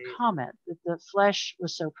That's was her amazing. comment, that the flesh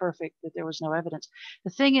was so perfect that there was no evidence. The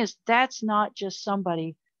thing is, that's not just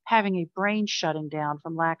somebody having a brain shutting down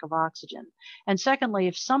from lack of oxygen. And secondly,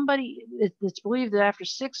 if somebody, it's believed that after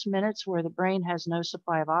 6 minutes where the brain has no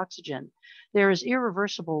supply of oxygen, there is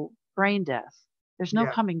irreversible brain death. There's no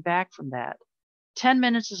Yeah. coming back from that. 10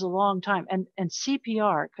 minutes is a long time. And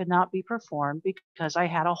CPR could not be performed because I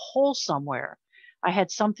had a hole somewhere. I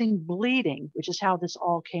had something bleeding, which is how this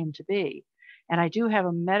all came to be. And I do have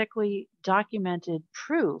a medically documented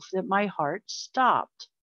proof that my heart stopped.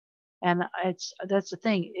 And that's the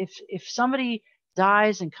thing. If somebody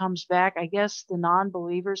dies and comes back, I guess the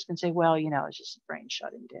non-believers can say, well, it's just the brain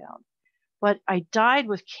shutting down. But I died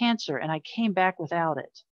with cancer and I came back without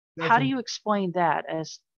it. That's How do a, you explain that?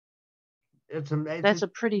 As it's amazing. that's a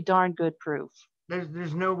pretty darn good proof.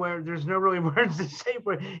 There's no really words to say,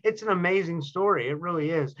 but it's an amazing story. It really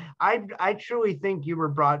is. I truly think you were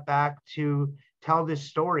brought back to tell this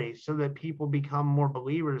story so that people become more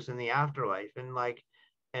believers in the afterlife, and like,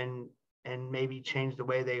 and maybe change the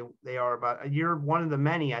way they are about. You're one of the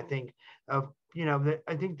many, I think, of that.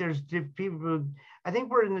 I think there's people. I think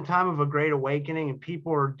we're in the time of a great awakening, and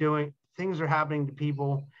people are doing things are happening to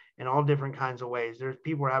people in all different kinds of ways. There's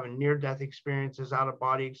people are having near-death experiences,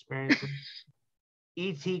 out-of-body experiences,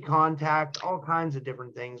 ET contact, all kinds of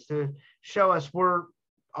different things to show us we're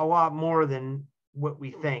a lot more than what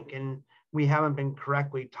we think. And we haven't been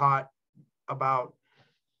correctly taught about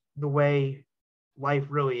the way life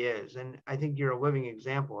really is. And I think you're a living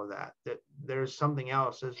example of that, there's something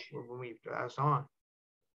else as when we pass on.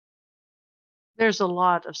 There's a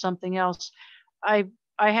lot of something else. I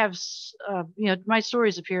I have my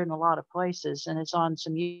stories appeared in a lot of places, and it's on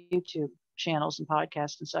some YouTube channels and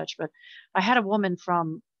podcasts and such. But I had a woman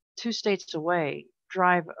from 2 states away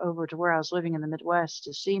drive over to where I was living in the Midwest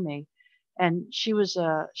to see me, and she is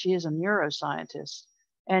a neuroscientist,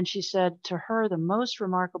 and she said to her the most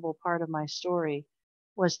remarkable part of my story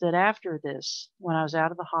was that after this, when I was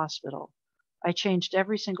out of the hospital, I changed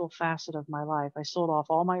every single facet of my life. I sold off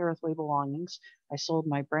all my earthly belongings. I sold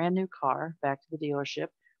my brand new car back to the dealership.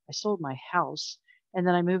 I sold my house. And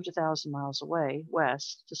then I moved 1,000 miles away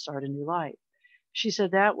west to start a new life. She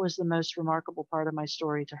said that was the most remarkable part of my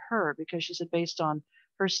story to her because she said, based on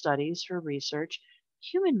her studies, her research,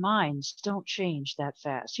 human minds don't change that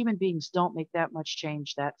fast. Human beings don't make that much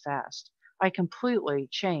change that fast. I completely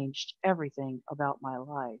changed everything about my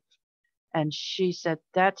life. And she said,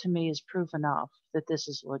 that to me is proof enough that this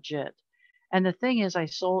is legit. And the thing is, I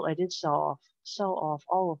did sell off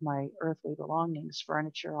all of my earthly belongings,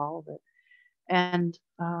 furniture, all of it. And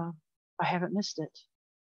I haven't missed it.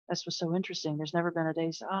 That's what's so interesting. There's never been a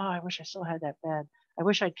day, oh, I wish I still had that bed. I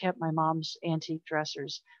wish I'd kept my mom's antique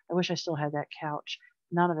dressers. I wish I still had that couch.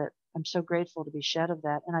 None of it. I'm so grateful to be shed of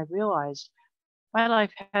that. And I realized my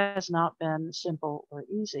life has not been simple or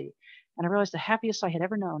easy. And I realized the happiest I had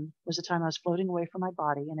ever known was the time I was floating away from my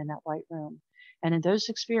body and in that white room. And in those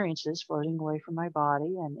experiences, floating away from my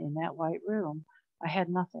body and in that white room, I had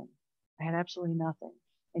nothing. I had absolutely nothing.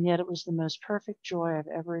 And yet it was the most perfect joy I've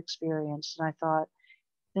ever experienced. And I thought,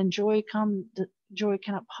 then joy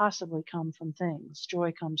cannot possibly come from things.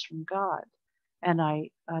 Joy comes from God. And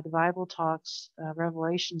the Bible talks,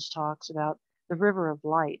 Revelations talks about the river of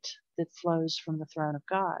light that flows from the throne of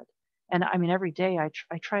God. And I mean, every day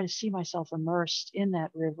I try to see myself immersed in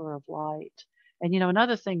that river of light. And,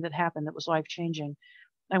 another thing that happened that was life changing,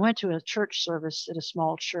 I went to a church service at a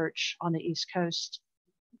small church on the East Coast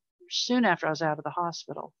soon after I was out of the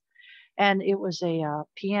hospital. And it was a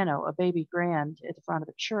piano, a baby grand at the front of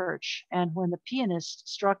the church. And when the pianist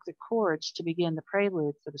struck the chords to begin the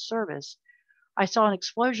prelude for the service, I saw an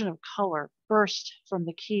explosion of color burst from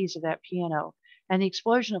the keys of that piano. And the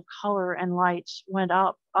explosion of color and lights went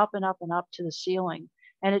up and up and up to the ceiling.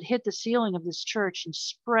 And it hit the ceiling of this church and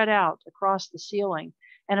spread out across the ceiling.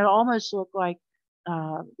 And it almost looked like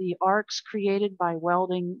the arcs created by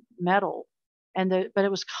welding metal. But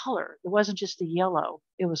it was color. It wasn't just the yellow.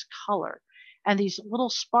 It was color. And these little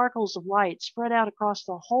sparkles of light spread out across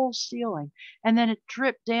the whole ceiling. And then it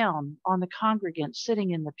dripped down on the congregants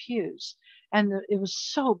sitting in the pews. And it was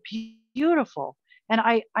so beautiful. And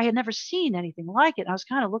I had never seen anything like it. And I was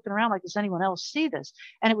kind of looking around like, does anyone else see this?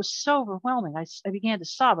 And it was so overwhelming. I began to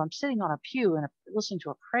sob. I'm sitting on a pew and listening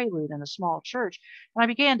to a prelude in a small church. And I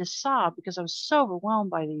began to sob because I was so overwhelmed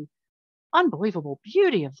by the unbelievable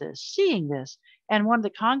beauty of this, seeing this. And one of the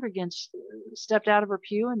congregants stepped out of her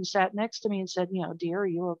pew and sat next to me and said, dear, are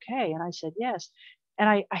you okay? And I said, yes. And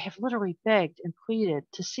I have literally begged and pleaded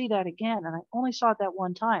to see that again. And I only saw it that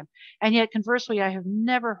one time. And yet, conversely, I have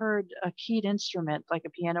never heard a keyed instrument like a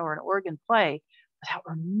piano or an organ play without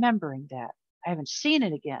remembering that. I haven't seen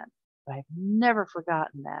it again, but I've never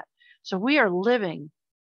forgotten that. So we are living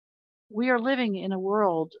in a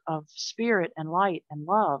world of spirit and light and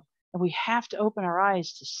love. And we have to open our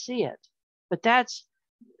eyes to see it. But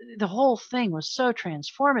the whole thing was so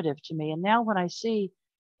transformative to me. And now when I see,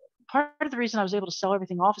 part of the reason I was able to sell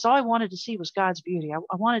everything off is all I wanted to see was God's beauty.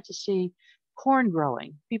 I wanted to see corn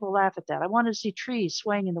growing. People laugh at that. I wanted to see trees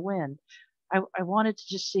swaying in the wind. I wanted to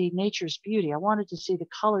just see nature's beauty. I wanted to see the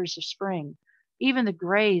colors of spring, even the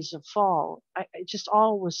grays of fall. It just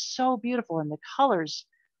all was so beautiful. And the colors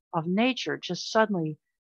of nature just suddenly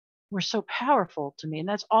were so powerful to me. And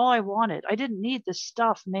that's all I wanted. I didn't need the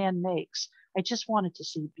stuff man makes. I just wanted to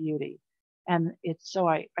see beauty. And so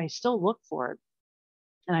I still look for it.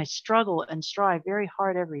 And I struggle and strive very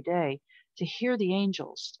hard every day to hear the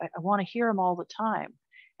angels. I want to hear them all the time.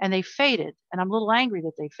 And they faded. And I'm a little angry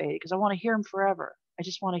that they faded because I want to hear them forever. I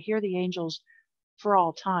just want to hear the angels for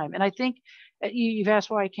all time. And I think you've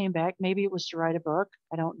asked why I came back. Maybe it was to write a book.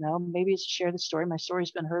 I don't know. Maybe it's to share the story. My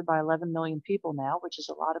story's been heard by 11 million people now, which is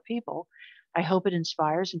a lot of people. I hope it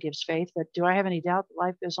inspires and gives faith. But do I have any doubt that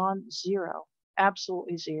life goes on? Zero.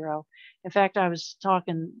 Absolutely zero. In fact, I was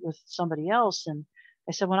talking with somebody else and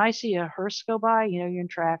I said, when I see a hearse go by, you're in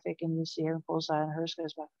traffic and you see everyone pulls out and a hearse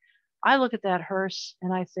goes by. I look at that hearse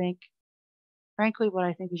and I think, frankly, what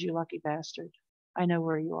I think is you lucky bastard. I know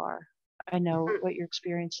where you are. I know what you're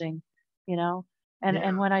experiencing,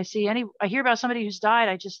 And when I hear about somebody who's died,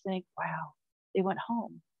 I just think, wow, they went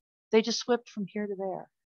home. They just slipped from here to there.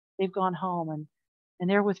 they've gone home and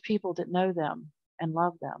they're with people that know them and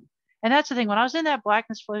love them. And that's the thing. When I was in that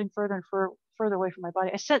blackness floating further and further away from my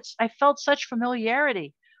body, I felt such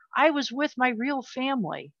familiarity. I was with my real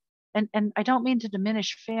family. And I don't mean to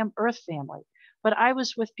diminish Earth family, but I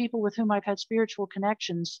was with people with whom I've had spiritual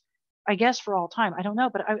connections, I guess for all time. I don't know,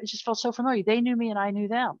 but I just felt so familiar. They knew me and I knew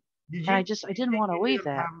them. Did And you, I didn't want to leave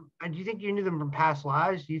that. do you think you knew them from past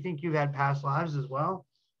lives? Do you think you've had past lives as well?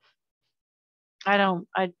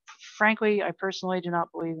 I frankly, I personally do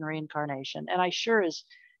not believe in reincarnation. And I sure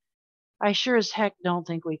as heck don't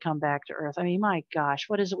think we come back to Earth. I mean, my gosh,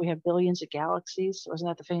 what is it? We have billions of galaxies. Wasn't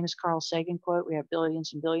that the famous Carl Sagan quote? We have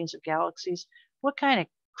billions and billions of galaxies. What kind of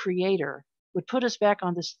creator would put us back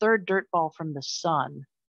on this third dirt ball from the sun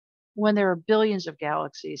when there are billions of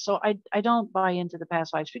galaxies? So I don't buy into the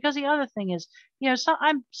past lives, because the other thing is,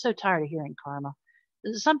 I'm so tired of hearing karma.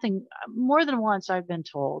 Something more than once I've been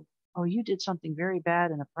told, oh, you did something very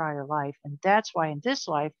bad in a prior life, and that's why in this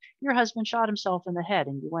life your husband shot himself in the head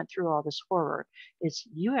and you went through all this horror. It's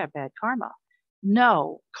you have bad karma.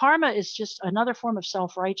 No, karma is just another form of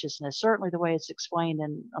self-righteousness, certainly the way it's explained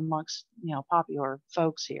in amongst, popular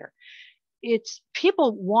folks here. It's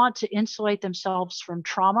people want to insulate themselves from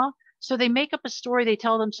trauma. So they make up a story they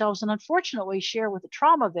tell themselves and unfortunately share with the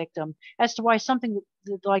trauma victim as to why something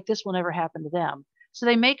like this will never happen to them. So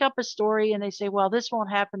they make up a story and they say, well, this won't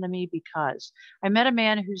happen to me because I met a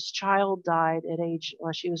man whose child died at age,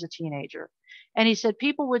 well, she was a teenager. And he said,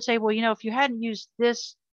 people would say, well, if you hadn't used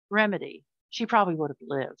this remedy, she probably would have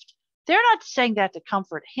lived. They're not saying that to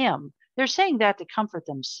comfort him. They're saying that to comfort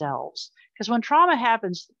themselves. Because when trauma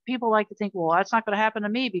happens, people like to think, well, that's not going to happen to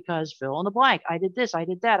me because fill in the blank. I did this, I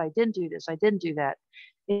did that, I didn't do this, I didn't do that.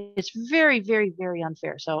 It's very, very, very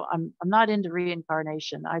unfair. So I'm not into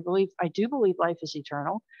reincarnation. I do believe life is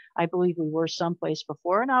eternal. I believe we were someplace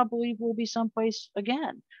before, and I believe we'll be someplace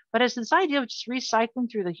again. But as this idea of just recycling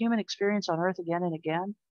through the human experience on Earth again and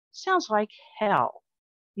again, sounds like hell.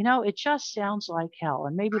 It just sounds like hell,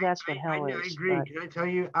 and maybe that's what hell I is. agree. But Can I tell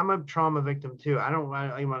you, I'm a trauma victim too. I don't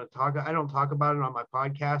want to talk. I don't talk about it on my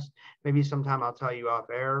podcast. Maybe sometime I'll tell you off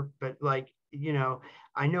air. But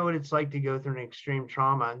I know what it's like to go through an extreme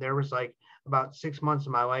trauma. And there was like about 6 months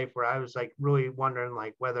of my life where I was like really wondering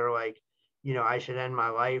like whether I should end my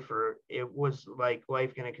life, or it was like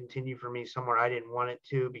life going to continue for me somewhere I didn't want it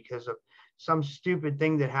to because of some stupid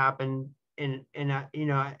thing that happened. And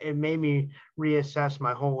it made me reassess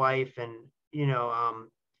my whole life. And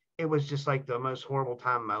it was just like the most horrible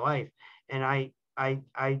time of my life. And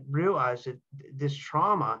I realized that this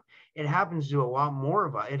trauma, it happens to a lot more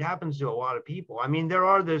of us. It happens to a lot of people. I mean, there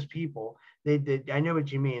are those people I know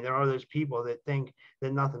what you mean. There are those people that think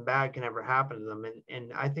that nothing bad can ever happen to them.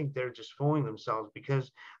 And I think they're just fooling themselves,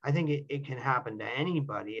 because I think it can happen to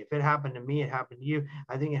anybody. If it happened to me, it happened to you.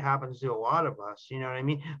 I think it happens to a lot of us. You know what I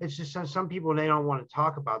mean? It's just some people, they don't want to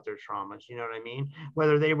talk about their traumas. You know what I mean?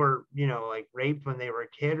 Whether they were, like raped when they were a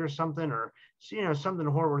kid or something, or, something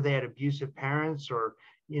horrible where they had abusive parents, or,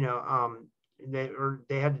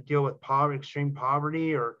 they had to deal with extreme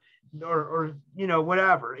poverty, or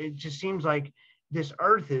whatever. It just seems like this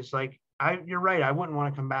earth is like, you're right. I wouldn't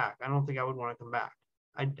want to come back. I don't think I would want to come back.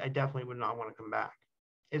 I definitely would not want to come back.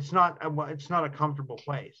 It's not a comfortable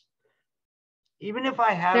place. Even if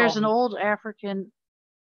I had there's an old African,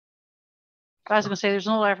 I was going to say, there's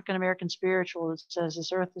an old African American spiritual that says,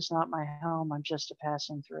 this earth is not my home. I'm just a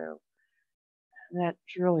passing through. And that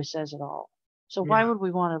really says it all. So why would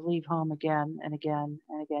we want to leave home again and again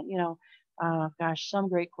and again? Gosh, some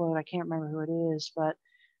great quote, I can't remember who it is, but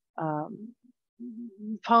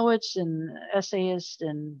poets and essayists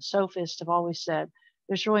and sophists have always said,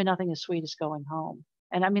 there's really nothing as sweet as going home.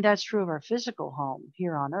 And I mean, that's true of our physical home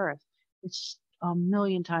here on Earth. It's a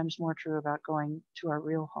million times more true about going to our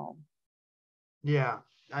real home. Yeah,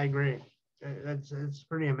 I agree. It's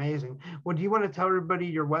pretty amazing. Well, do you want to tell everybody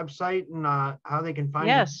your website and how they can find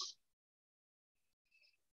you?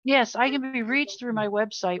 Yes, I can be reached through my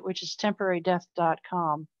website, which is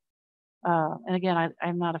temporarydeath.com. And again,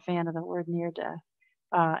 I'm not a fan of the word near death.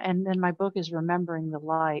 And then my book is Remembering the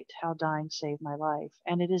Light, How Dying Saved My Life.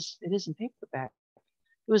 And it is in paperback.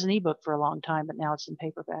 It was an ebook for a long time, but now it's in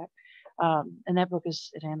paperback. And that book is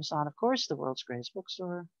at Amazon, of course, the world's greatest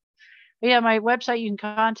bookstore. But yeah, my website, you can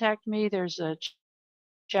contact me. There's a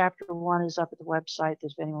chapter 1 is up at the website.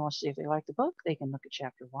 If anyone wants to see if they like the book, they can look at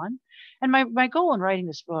chapter 1. And my goal in writing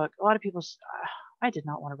this book, a lot of people, I did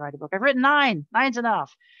not want to write a book. I've written 9. 9's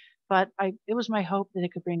enough. But it was my hope that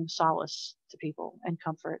it could bring solace to people and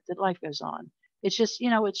comfort, that life goes on. It's just,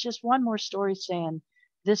 it's just one more story saying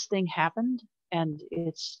this thing happened, and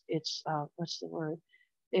it's what's the word?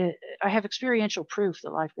 I have experiential proof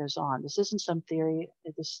that life goes on. This isn't some theory.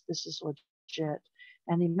 This is legit.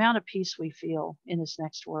 And the amount of peace we feel in this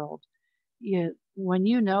next world, when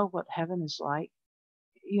you know what heaven is like,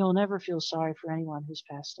 you'll never feel sorry for anyone who's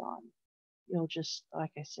passed on. You'll just,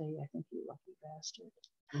 like I say, I think you lucky bastard.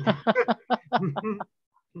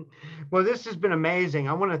 Well, this has been amazing.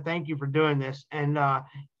 I want to thank you for doing this. And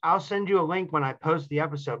I'll send you a link when I post the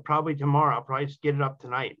episode, probably tomorrow. I'll probably just get it up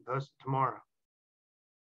tonight and post it tomorrow.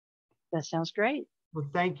 That sounds great. Well,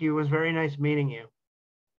 thank you. It was very nice meeting you.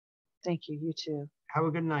 Thank you. You too. Have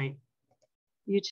a good night.